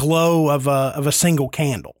the glow of a single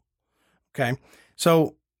candle. Okay.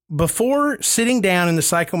 So before sitting down in the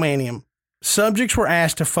Psychomanium, subjects were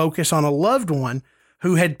asked to focus on a loved one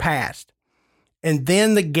who had passed, and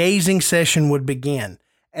then the gazing session would begin.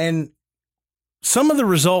 And some of the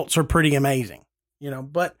results are pretty amazing,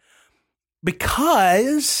 but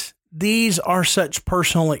because these are such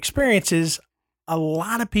personal experiences, a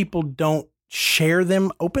lot of people don't share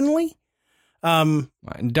them openly.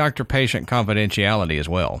 Doctor-patient confidentiality as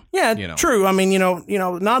well. Yeah, true. I mean,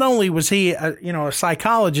 not only was he a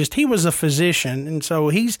psychologist, he was a physician. And so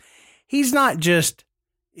he's not just,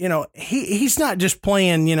 he's not just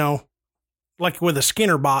playing, like with a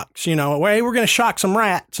Skinner box, where, hey, we're going to shock some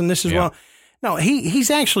rats. And this is no,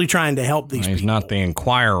 he's actually trying to help these people. He's not the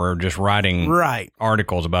Inquirer just writing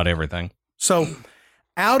articles about everything. So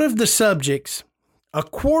out of the subjects, a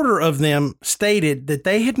quarter of them stated that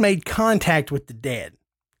they had made contact with the dead,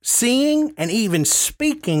 seeing and even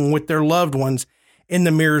speaking with their loved ones in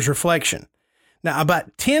the mirror's reflection. Now,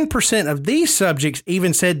 about 10% of these subjects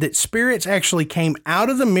even said that spirits actually came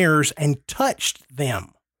out of the mirrors and touched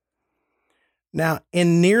them. Now,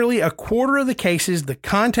 in nearly a quarter of the cases, the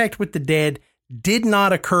contact with the dead did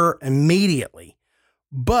not occur immediately,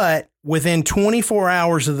 but within 24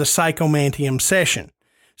 hours of the Psychomanium session.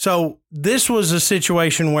 So this was a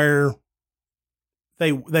situation where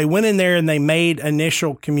they went in there and they made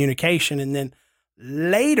initial communication, and then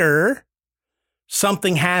later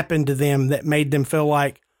something happened to them that made them feel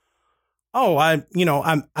like, oh, I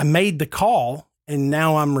made the call and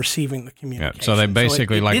now I'm receiving the communication. Yeah, so they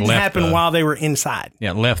basically it didn't left happen while they were inside.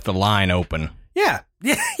 Yeah, left the line open. Yeah.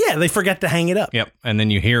 They forgot to hang it up. Yep. And then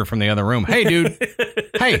you hear from the other room, hey, dude,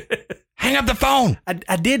 hey, hang up the phone.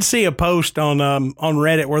 I did see a post on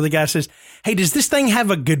Reddit where the guy says, hey, does this thing have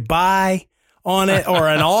a goodbye on it or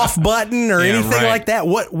an off button or anything like that?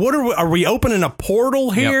 What are we opening a portal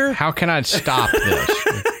here? Yep. How can I stop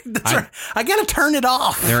this? That's right. I got to turn it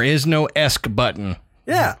off. There is no ESC button.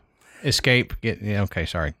 Yeah. Escape. Okay,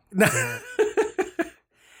 sorry.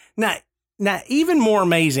 Now, even more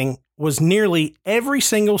amazing was nearly every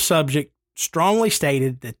single subject strongly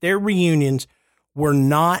stated that their reunions were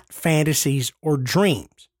not fantasies or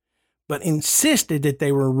dreams, but insisted that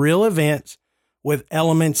they were real events with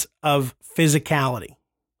elements of physicality.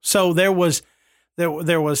 So there was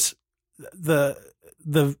the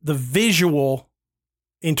visual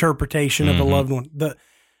interpretation of a loved one,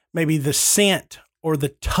 maybe the scent or the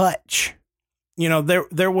touch.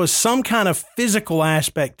 There was some kind of physical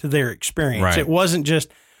aspect to their experience. Right. It wasn't just,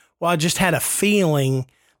 well, I just had a feeling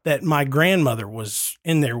that my grandmother was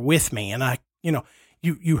in there with me, and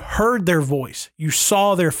you heard their voice, you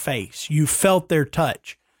saw their face, you felt their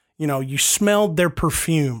touch, you smelled their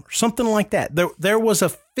perfume or something like that. There was a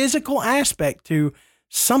physical aspect to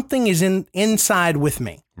something is inside with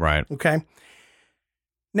me. Right. Okay.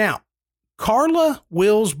 Now, Carla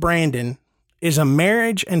Wills Brandon is a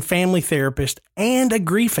marriage and family therapist and a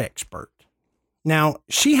grief expert. Now,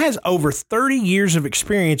 she has over 30 years of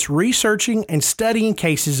experience researching and studying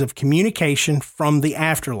cases of communication from the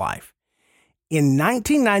afterlife. In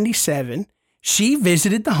 1997, she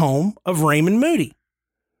visited the home of Raymond Moody.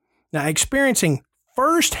 Now, experiencing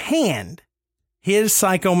firsthand his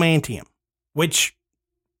psychomantium, which,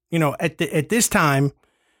 at this time,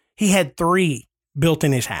 he had 3 built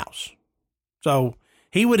in his house. So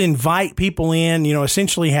He would invite people in,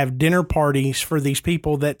 essentially have dinner parties for these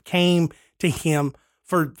people that came to him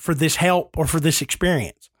for this help or for this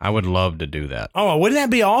experience. I would love to do that. Oh, wouldn't that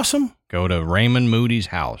be awesome? Go to Raymond Moody's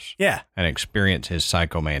house. Yeah. And experience his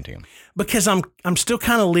psychomantium. Because I'm still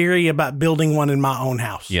kind of leery about building one in my own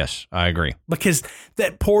house. Yes, I agree. Because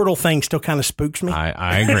that portal thing still kind of spooks me.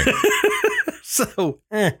 I agree. So,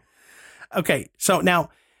 okay. So now,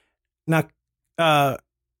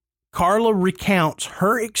 Carla recounts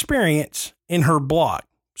her experience in her blog.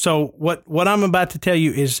 So what I'm about to tell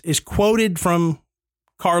you is quoted from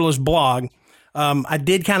Carla's blog. I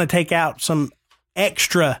did kind of take out some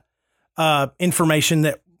extra information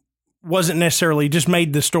that wasn't necessarily just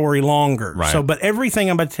made the story longer. Right. So, but everything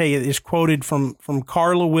I'm about to tell you is quoted from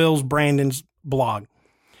Carla Wills Brandon's blog.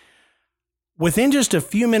 Within just a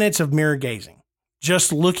few minutes of mirror gazing,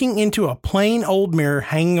 just looking into a plain old mirror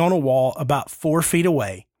hanging on a wall about 4 feet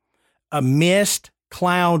away, a mist,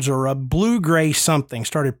 clouds, or a blue-gray something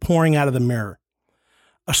started pouring out of the mirror.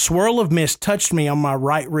 A swirl of mist touched me on my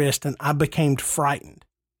right wrist, and I became frightened.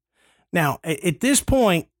 Now, at this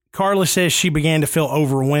point, Carla says she began to feel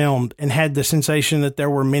overwhelmed and had the sensation that there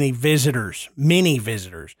were many visitors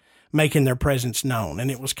making their presence known,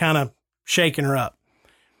 and it was kind of shaking her up.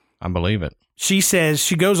 I believe it. She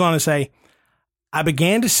goes on to say, I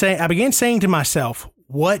began saying to myself,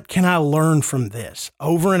 what can I learn from this?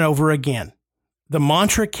 Over and over again. The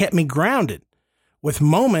mantra kept me grounded.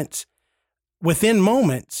 Within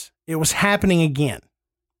moments, it was happening again.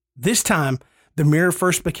 This time, the mirror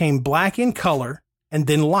first became black in color and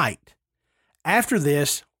then light. After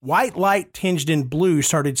this, white light tinged in blue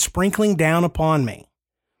started sprinkling down upon me.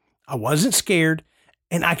 I wasn't scared,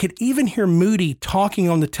 and I could even hear Moody talking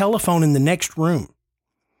on the telephone in the next room.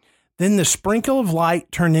 Then the sprinkle of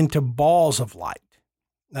light turned into balls of light.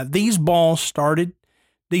 Now, these balls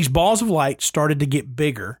of light started to get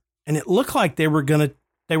bigger, and it looked like they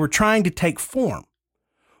were trying to take form.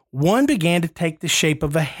 One began to take the shape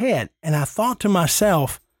of a head, and I thought to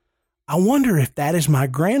myself, I wonder if that is my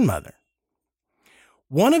grandmother.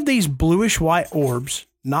 One of these bluish-white orbs,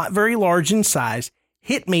 not very large in size,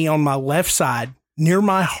 hit me on my left side near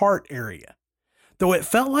my heart area. Though it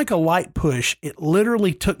felt like a light push, it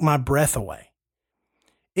literally took my breath away.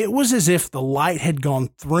 It was as if the light had gone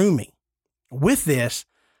through me. With this,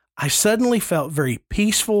 I suddenly felt very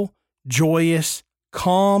peaceful, joyous,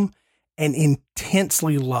 calm, and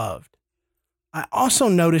intensely loved. I also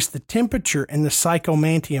noticed the temperature in the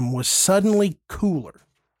psychomantium was suddenly cooler.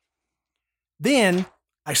 Then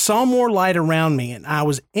I saw more light around me, and I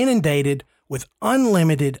was inundated with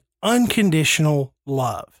unlimited, unconditional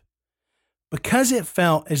love. Because it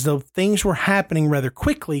felt as though things were happening rather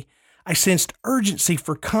quickly, I sensed urgency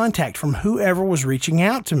for contact from whoever was reaching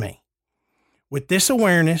out to me. With this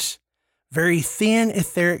awareness, very thin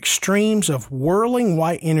etheric streams of whirling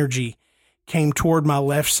white energy came toward my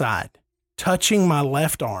left side, touching my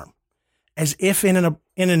left arm, as if in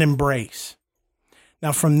an embrace.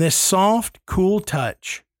 Now, from this soft, cool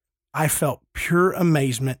touch, I felt pure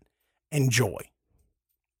amazement and joy.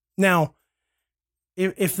 Now,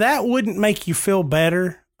 if that wouldn't make you feel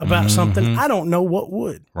better about something, I don't know what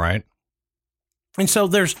would. Right. And so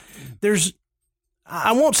there's,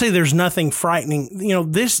 I won't say there's nothing frightening.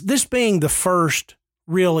 This being the first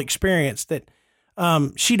real experience that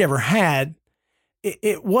she'd ever had,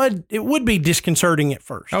 it would be disconcerting at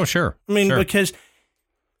first. Oh, sure. I mean, sure. because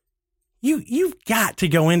you've got to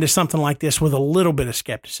go into something like this with a little bit of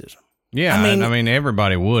skepticism. Yeah, I mean,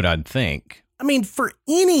 everybody would, I'd think. I mean, for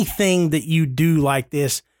anything that you do like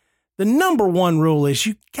this, the number one rule is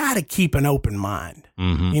you got to keep an open mind.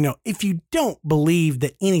 Mm-hmm. If you don't believe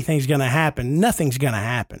that anything's going to happen, nothing's going to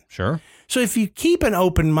happen. Sure. So if you keep an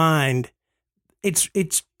open mind, it's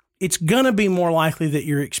going to be more likely that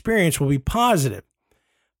your experience will be positive.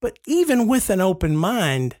 But even with an open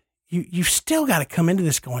mind, you've still got to come into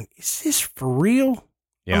this going, is this for real?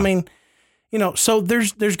 Yeah. I mean, so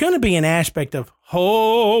there's going to be an aspect of,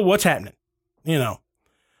 oh, what's happening?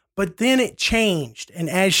 But then it changed. And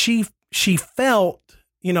as she felt,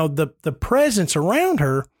 the presence around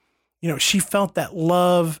her, she felt that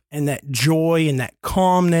love and that joy and that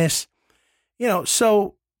calmness,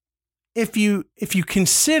 so if you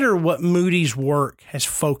consider what Moody's work has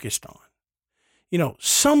focused on,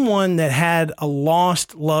 someone that had a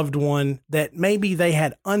lost loved one, that maybe they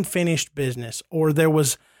had unfinished business, or there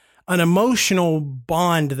was an emotional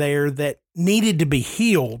bond there that needed to be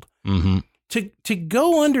healed. Mm-hmm. To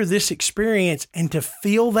go under this experience and to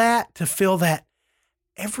feel that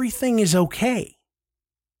everything is okay.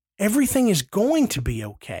 Everything is going to be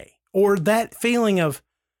okay. Or that feeling of,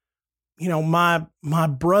 my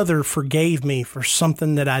brother forgave me for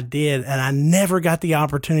something that I did, and I never got the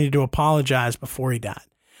opportunity to apologize before he died.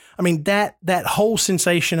 I mean, that whole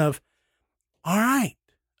sensation of, all right,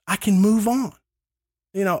 I can move on.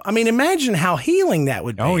 Imagine how healing that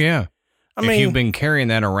would be. Oh, yeah. I if mean, you've been carrying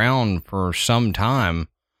that around for some time,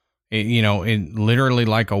 it literally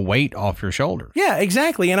like a weight off your shoulders. Yeah,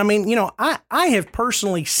 exactly. And I have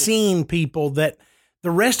personally seen people that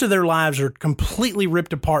the rest of their lives are completely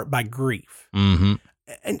ripped apart by grief. Mm-hmm.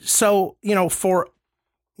 And so, for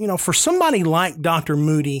somebody like Dr.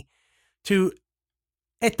 Moody to,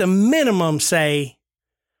 at the minimum, say,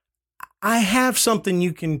 I have something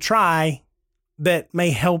you can try that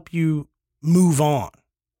may help you move on.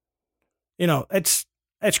 That's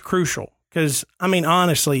crucial. Because,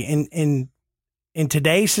 honestly, in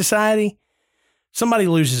today's society, somebody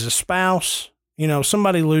loses a spouse,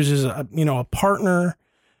 somebody loses a partner,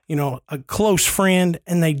 a close friend,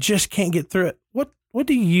 and they just can't get through it. What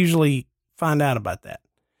do you usually find out about that?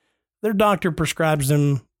 Their doctor prescribes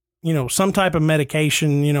them, some type of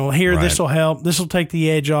medication, here, Right. This will help. This will take the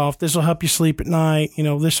edge off. This will help you sleep at night.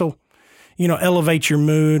 This will, elevate your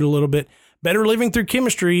mood a little bit. Better living through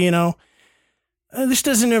chemistry, this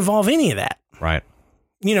doesn't involve any of that. Right.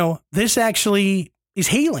 This actually is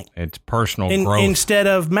healing. It's personal growth. Instead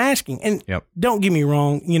of masking. And Yep. don't get me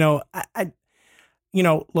wrong,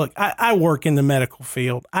 look, I work in the medical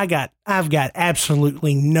field. I've got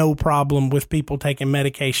absolutely no problem with people taking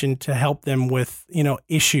medication to help them with,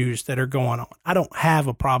 issues that are going on. I don't have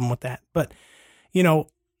a problem with that. But, I'm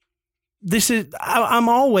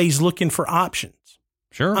always looking for options.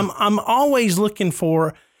 Sure. I'm always looking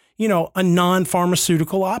for, a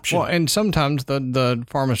non-pharmaceutical option. Well, and sometimes the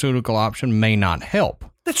pharmaceutical option may not help.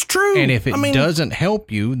 That's true. And if it doesn't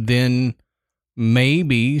help you, then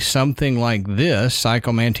maybe something like this,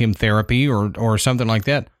 psychomantium therapy or something like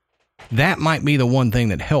that, that might be the one thing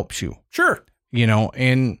that helps you. Sure.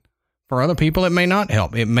 And for other people, it may not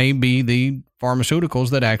help. It may be the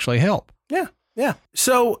pharmaceuticals that actually help. Yeah. Yeah.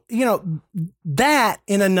 So, that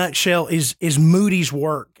in a nutshell is Moody's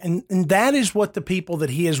work. And that is what the people that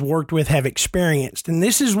he has worked with have experienced. And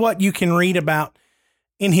this is what you can read about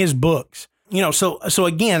in his books. So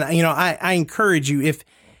again, I encourage you,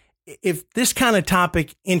 if this kind of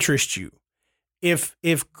topic interests you, if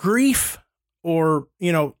grief or,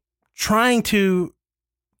 trying to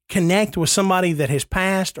connect with somebody that has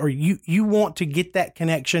passed, or you want to get that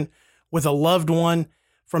connection with a loved one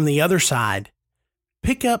from the other side,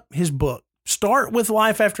 pick up his book. Start with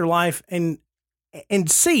Life After Life and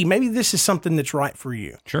see, maybe this is something that's right for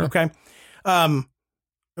you. Sure. Okay.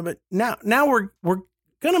 But now we're going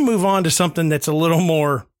to move on to something that's a little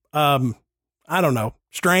more,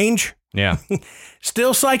 strange. Yeah.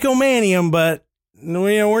 Still psychomanium, but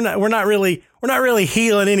we're not really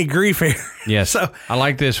healing any grief here. Yes. So I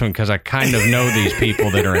like this one because I kind of know these people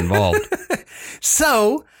that are involved.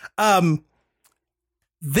 So,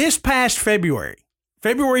 this past February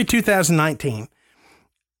 2019,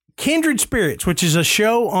 Kindred Spirits, which is a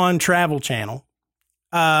show on Travel Channel,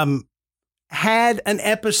 had an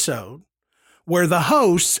episode where the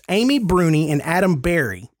hosts, Amy Bruni and Adam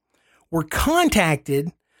Berry, were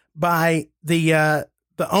contacted by the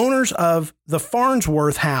owners of the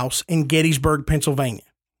Farnsworth House in Gettysburg, Pennsylvania.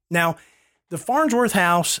 Now, the Farnsworth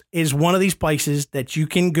House is one of these places that you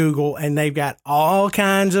can Google, and they've got all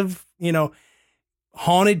kinds of,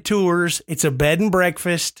 haunted tours. It's a bed and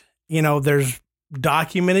breakfast. There's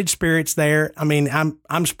documented spirits there.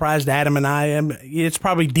 I'm surprised Adam and I am. It's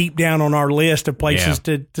probably deep down on our list of places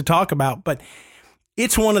to talk about, but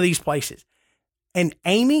it's one of these places. And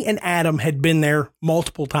Amy and Adam had been there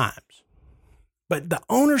multiple times, but the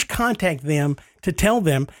owners contact them to tell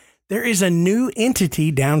them there is a new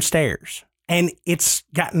entity downstairs, and it's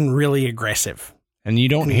gotten really aggressive. And you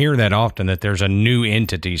don't hear that often, that there's a new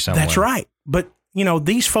entity somewhere. That's right. But,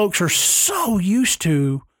 these folks are so used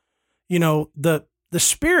to, the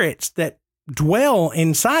spirits that dwell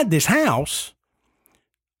inside this house.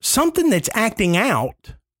 Something that's acting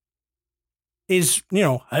out is,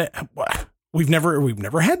 we've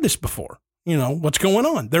never had this before. What's going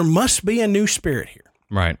on? There must be a new spirit here.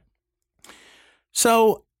 Right.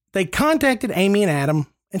 So they contacted Amy and Adam.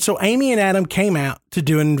 And so Amy and Adam came out to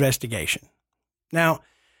do an investigation. Now,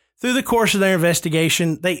 through the course of their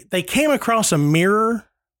investigation, they came across a mirror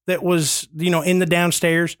that was, in the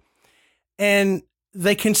downstairs, and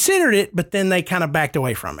they considered it, but then they kind of backed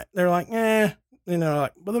away from it. They're like, well,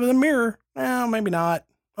 the mirror, well, maybe not.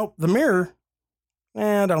 Oh, the mirror,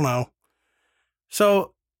 I don't know.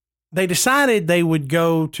 So they decided they would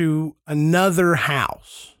go to another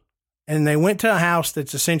house, and they went to a house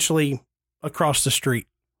that's essentially across the street.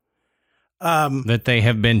 that they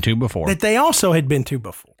have been to before. that they also had been to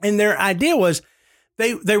before. And their idea was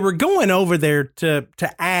they were going over there to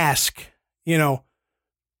ask, you know,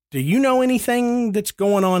 do you know anything that's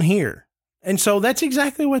going on here? And so that's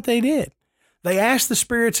exactly what they did. They asked the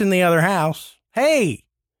spirits in the other house, hey,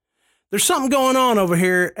 there's something going on over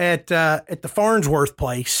here at the Farnsworth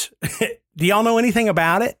place. Do y'all know anything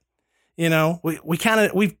about it? You know,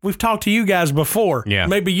 we've talked to you guys before. Yeah.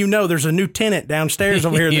 Maybe you know there's a new tenant downstairs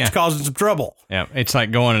over here Yeah. that's causing some trouble. Yeah, it's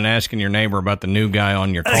like going and asking your neighbor about the new guy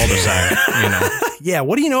on your cul-de-sac. You know, Yeah,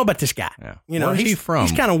 what do you know about this guy? Yeah. You know, Where's he from?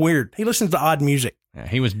 He's kind of weird. He listens to odd music. Yeah,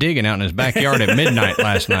 he was digging out in his backyard at midnight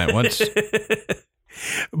last night. What's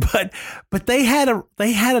But they had an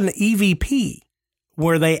EVP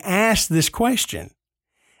where they asked this question,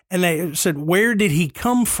 and they said, "Where did he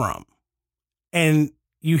come from?" And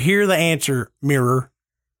you hear the answer, mirror.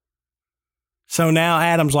 So now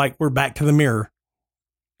Adam's like, "We're back to the mirror."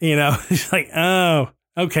 You know, he's like, "Oh,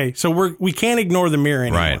 okay." So we can't ignore the mirror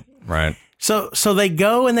anymore. right? So they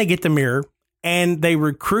go and they get the mirror, and they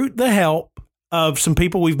recruit the help of some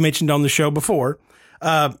people we've mentioned on the show before,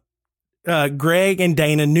 Greg and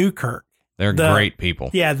Dana Newkirk. They're great people.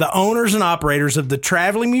 Yeah, the owners and operators of the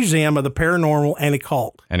Traveling Museum of the Paranormal and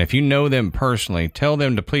Occult. And if you know them personally, tell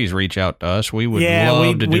them to please reach out to us. We would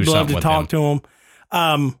love to do we'd love something to with talk them.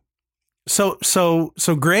 to them.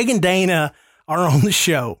 So Greg and Dana are on the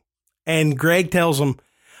show, and Greg tells them,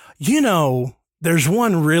 you know, there's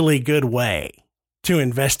one really good way to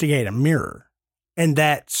investigate a mirror, and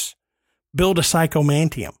that's build a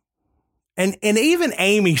psychomantium. And even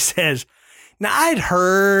Amy says, now I'd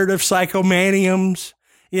heard of psychomantiums,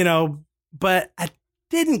 you know, but I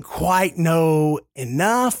didn't quite know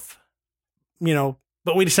enough, you know,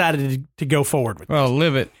 but we decided to go forward with Well,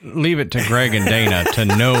 leave it to Greg and Dana to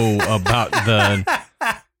know about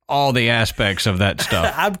all the aspects of that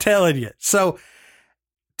stuff. I'm telling you. So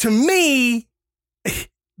to me,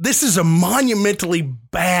 this is a monumentally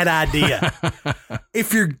bad idea.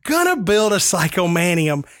 If you're going to build a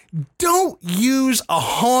psychomantium, don't use a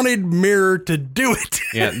haunted mirror to do it.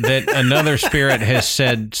 Yeah, that another spirit has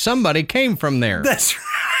said somebody came from there. That's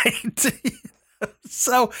right.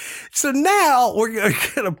 So now we're going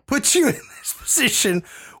to put you in this position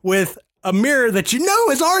with a mirror that you know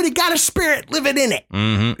has already got a spirit living in it.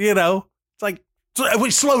 Mm-hmm. You know, it's like, we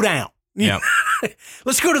slow down. Yeah.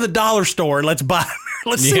 Let's go to the dollar store and let's buy.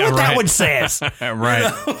 Let's see what that one says. Right.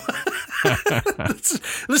 You know?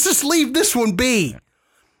 Let's just leave this one be.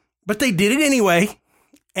 But they did it anyway,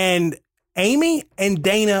 and Amy and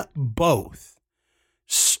Dana both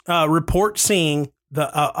report seeing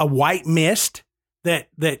a white mist that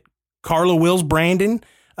Carla Wills Brandon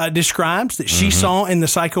describes that she saw in the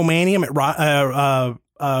psychomantium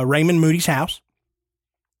at Raymond Moody's house,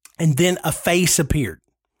 and then a face appeared.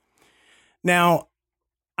 Now,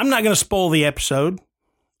 I'm not going to spoil the episode,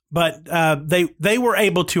 but they were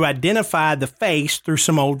able to identify the face through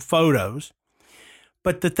some old photos.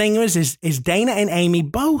 But the thing is Dana and Amy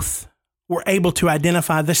both were able to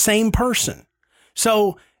identify the same person.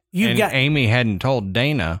 So Amy hadn't told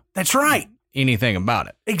Dana. That's right. Anything about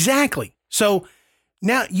it. Exactly. So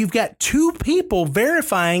now you've got two people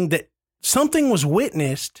verifying that something was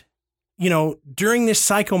witnessed, you know, during this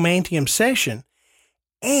psychomantium session,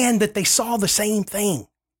 and that they saw the same thing.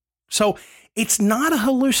 So it's not a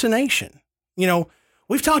hallucination. You know,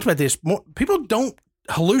 we've talked about this. People don't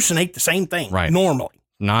hallucinate the same thing normally.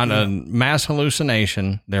 Not a mass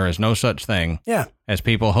hallucination. There is no such thing as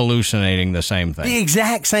people hallucinating the same thing. The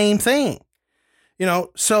exact same thing. You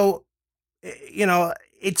know, so, you know,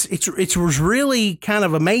 it was really kind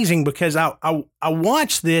of amazing because I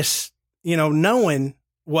watched this, you know, knowing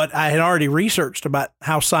what I had already researched about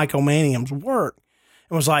how psychomantiums work.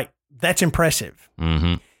 It was like, that's impressive.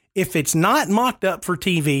 Mm-hmm. If it's not mocked up for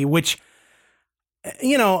TV, which,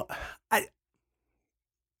 you know,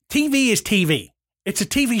 TV is TV. It's a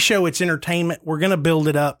TV show. It's entertainment. We're going to build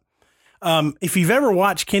it up. If you've ever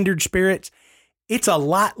watched Kindred Spirits, it's a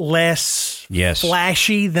lot less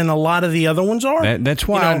flashy than a lot of the other ones are. That's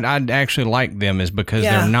why I'd actually like them, is because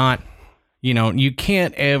they're not, you know, you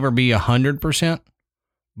can't ever be 100%,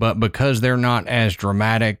 but because they're not as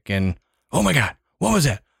dramatic and, oh my God, what was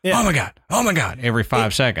that? Yeah. Oh my God, every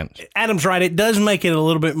 5 seconds. Adam's right. It does make it a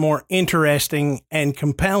little bit more interesting and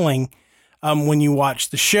compelling when you watch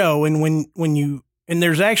the show. And when you, and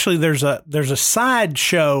there's a side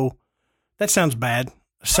show. That sounds bad.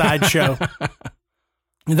 A side show.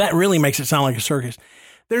 That really makes it sound like a circus.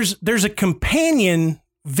 There's a companion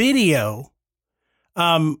video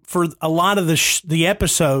for a lot of the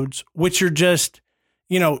episodes, which are just,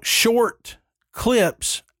 you know, short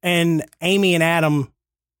clips, and Amy and Adam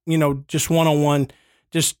just one-on-one,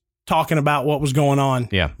 just talking about what was going on.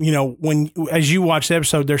 Yeah. As you watch the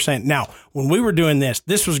episode, they're saying, now, when we were doing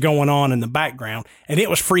this was going on in the background and it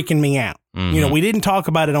was freaking me out. Mm-hmm. We didn't talk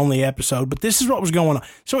about it on the episode, but this is what was going on.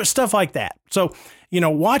 So it's stuff like that. So,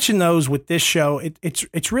 watching those with this show,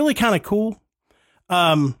 it's really kind of cool.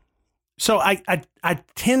 So I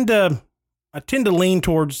tend to lean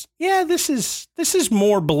towards, this is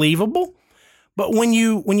more believable. But when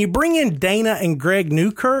you bring in Dana and Greg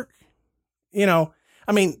Newkirk,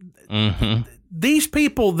 Mm-hmm. these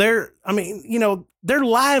people, their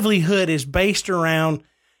livelihood is based around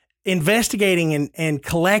investigating and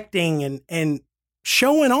collecting and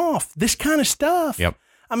showing off this kind of stuff. Yep.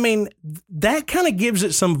 That kind of gives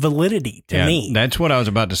it some validity to me. That's what I was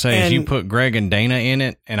about to say. Is you put Greg and Dana in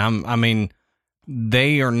it, and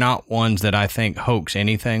they are not ones that I think hoax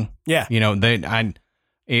anything. Yeah.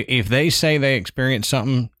 If they say they experienced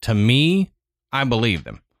something, to me, I believe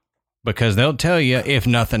them because they'll tell you if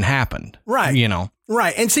nothing happened. Right.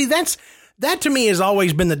 Right. And see, that to me has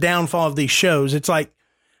always been the downfall of these shows. It's like,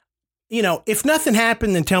 if nothing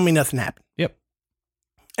happened, then tell me nothing happened. Yep.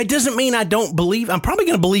 It doesn't mean I don't believe. I'm probably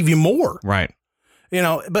going to believe you more. Right.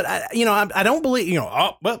 But I don't believe,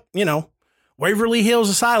 Waverly Hills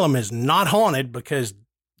Asylum is not haunted because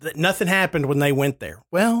nothing happened when they went there.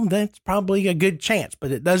 Well, that's probably a good chance,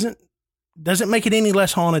 but it doesn't make it any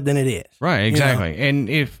less haunted than it is. Right. Exactly. And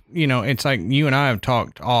if, it's like you and I have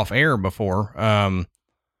talked off air before, haunted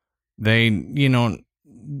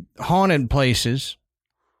places,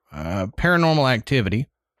 paranormal activity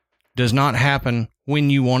does not happen when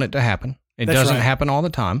you want it to happen. It doesn't happen all the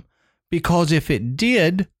time, because if it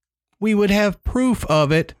did, we would have proof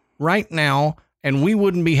of it right now, and we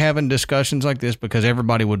wouldn't be having discussions like this because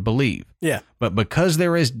everybody would believe. Yeah. But because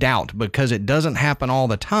there is doubt, because it doesn't happen all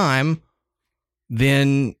the time,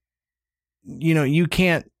 then, you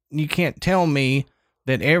can't tell me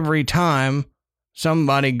that every time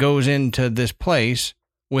somebody goes into this place,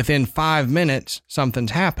 within 5 minutes,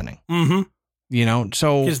 something's happening. Mm-hmm.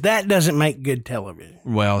 So because that doesn't make good television.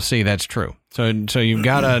 Well, see, that's true. So you've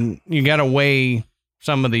gotta weigh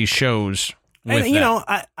some of these shows. With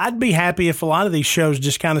and I'd be happy if a lot of these shows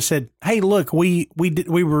just kind of said, "Hey, look, we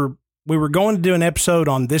were going to do an episode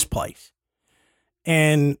on this place,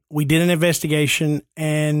 and we did an investigation,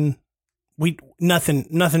 and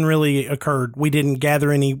nothing really occurred. We didn't gather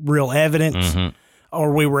any real evidence,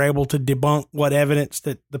 or we were able to debunk what evidence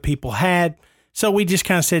that the people had. So we just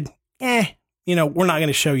kind of said, we're not going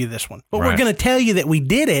to show you this one, but we're going to tell you that we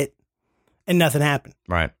did it, and nothing happened.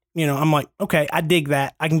 Right. I'm like, okay, I dig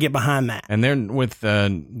that. I can get behind that. And then with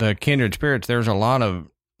the Kindred Spirits, there's a lot of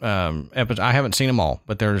episodes. I haven't seen them all,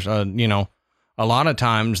 but there's a lot of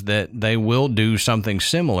times that they will do something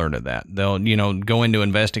similar to that. They'll go in to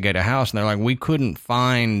investigate a house, and they're like, we couldn't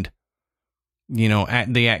find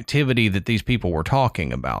the activity that these people were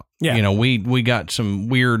talking about. Yeah. We got some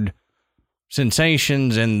weird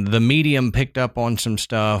sensations, and the medium picked up on some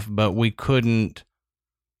stuff, but we couldn't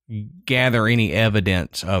gather any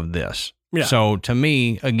evidence of this. Yeah. So to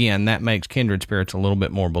me, again, that makes Kindred Spirits a little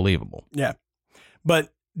bit more believable. Yeah.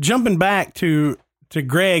 But jumping back to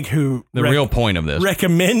Greg, who the real point of this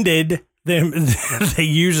recommended them they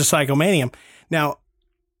use a Psychomanium. Now,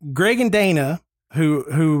 Greg and Dana,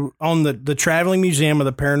 who own the Traveling Museum of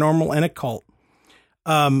the Paranormal and Occult,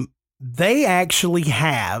 they actually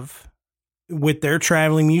have, with their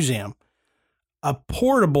traveling museum, a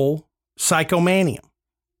portable Psychomanium.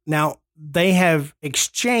 Now, they have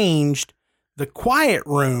exchanged the quiet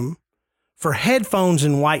room for headphones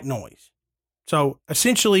and white noise. So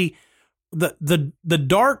essentially, the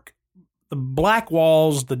black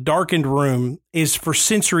walls, the darkened room is for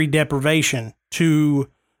sensory deprivation to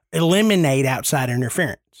eliminate outside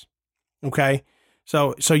interference. Okay.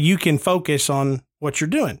 So you can focus on what you're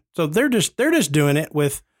doing. So they're just doing it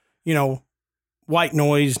with, white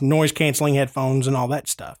noise canceling headphones and all that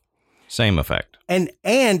stuff. Same effect.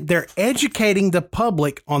 And they're educating the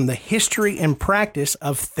public on the history and practice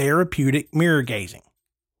of therapeutic mirror gazing.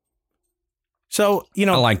 So, I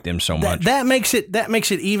like them so much. That makes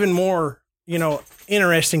it even more,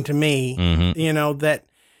 interesting to me, that,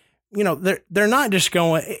 they're not just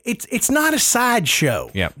going, it's not a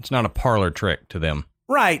sideshow. Yeah. It's not a parlor trick to them.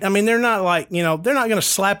 Right. I mean, they're not like, they're not going to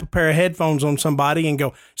slap a pair of headphones on somebody and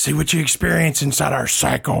go, see what you experience inside our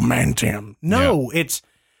Psychomanium. No, It's,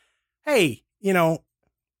 hey,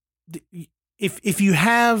 if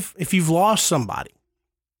you've lost somebody,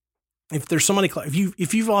 if there's somebody,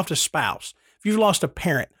 if you've lost a spouse, if you've lost a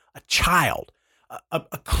parent, a child,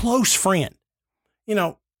 a close friend,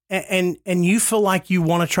 and you feel like you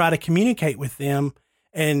want to try to communicate with them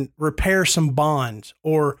and repair some bonds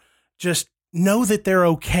or just know that they're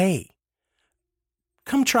okay.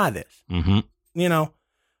 Come try this. Mm-hmm. You know,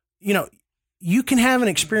 you can have an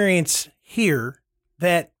experience here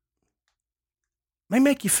that may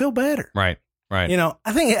make you feel better. Right. Right. You know,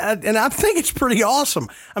 I think it's pretty awesome.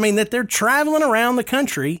 I mean, that they're traveling around the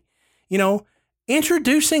country, you know,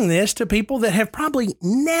 introducing this to people that have probably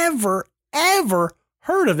never, ever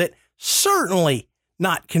heard of it. Certainly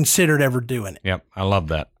not considered ever doing it. Yep. I love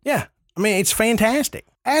that. Yeah. I mean, it's fantastic.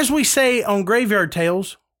 As we say on Graveyard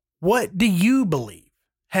Tales, what do you believe?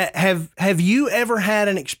 Have you ever had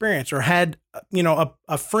an experience or had, you know,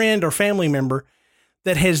 a friend or family member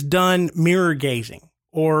that has done mirror gazing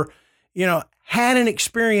or, you know, had an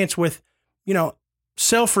experience with, you know,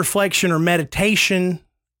 self-reflection or meditation,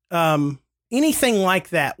 anything like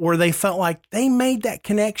that, where they felt like they made that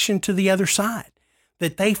connection to the other side,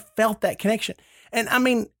 that they felt that connection? And I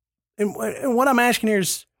mean, and what I'm asking here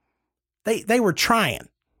is they were trying.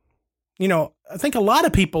 You know, I think a lot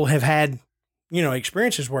of people have had, you know,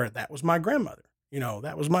 experiences where that was my grandmother. You know,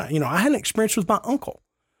 that was my, you know, I had an experience with my uncle.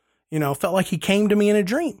 You know, felt like he came to me in a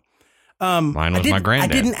dream. Mine was my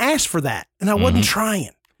granddad. I didn't ask for that, and I wasn't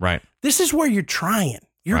trying. Right. This is where you're trying.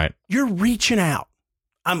 You're reaching out.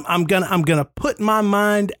 I'm gonna put my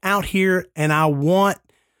mind out here, and I want,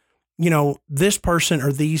 you know, this person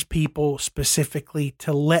or these people specifically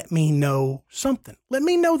to let me know something. Let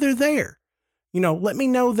me know they're there. You know, let me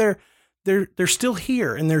know they're still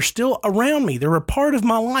here and they're still around me. They're a part of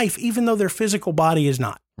my life, even though their physical body is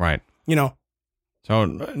not. Right. You know. So,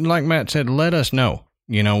 like Matt said, let us know.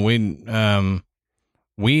 You know,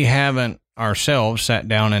 we haven't ourselves sat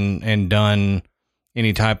down and done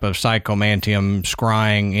any type of psychomantium,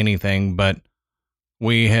 scrying, anything, but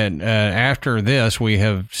we had, after this, we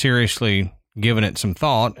have seriously given it some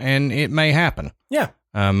thought, and it may happen. Yeah.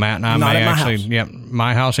 Matt and I Not may at my actually, house. yep,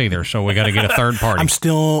 my house either. So we got to get a third party. I'm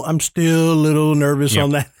still a little nervous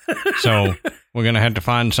on that. So we're going to have to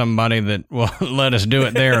find somebody that will let us do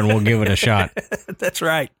it there, and we'll give it a shot. That's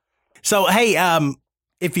right. So, hey,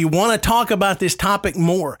 if you want to talk about this topic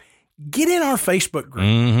more, get in our Facebook group.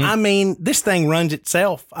 Mm-hmm. I mean, this thing runs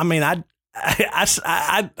itself. I mean, I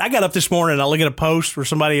got up this morning and I look at a post where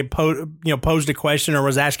somebody had posed a question or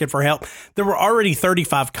was asking for help. There were already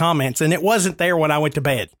 35 comments, and it wasn't there when I went to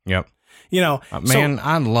bed. Yep. You know, man,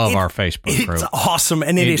 I love our Facebook group. It's awesome,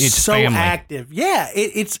 and it's so family. active. Yeah,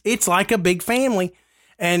 it's like a big family,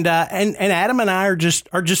 and Adam and I are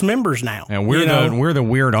just members now. And we're the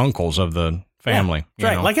weird uncles of the family. Yeah,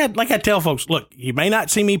 right. know? Like I tell folks, look, you may not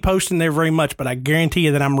see me posting there very much, but I guarantee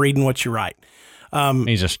you that I'm reading what you write.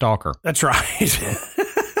 He's a stalker. That's right. It's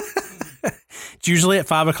usually at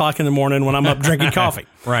 5 o'clock in the morning when I'm up drinking coffee.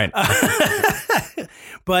 Right.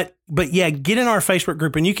 But yeah, get in our Facebook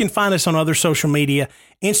group, and you can find us on other social media,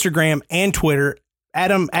 Instagram and Twitter.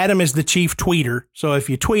 Adam is the chief tweeter. So if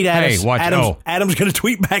you tweet at us, Adam's going to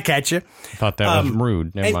tweet back at you. I thought that was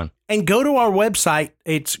rude. Never mind. And go to our website.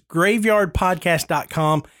 It's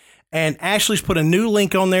graveyardpodcast.com. And Ashley's put a new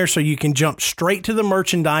link on there so you can jump straight to the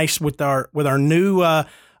merchandise with our new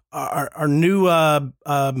our new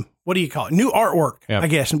what do you call it? New artwork, yep. I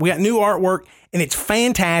guess. And we got new artwork, and it's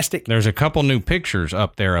fantastic. There's a couple new pictures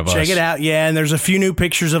up there of us. Check it out. Yeah, and there's a few new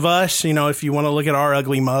pictures of us, you know, if you want to look at our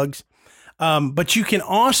ugly mugs. But you can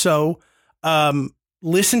also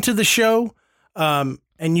listen to the show, and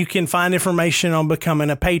you can find information on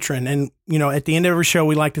becoming a patron. And, you know, at the end of every show,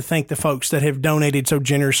 we like to thank the folks that have donated so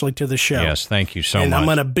generously to the show. Yes, thank you so much. And I'm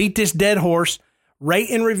going to beat this dead horse.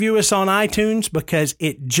 Rate and review us on iTunes, because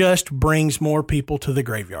it just brings more people to the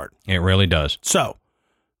graveyard. It really does. So,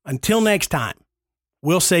 until next time,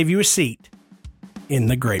 we'll save you a seat in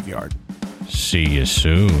the graveyard. See you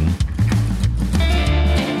soon.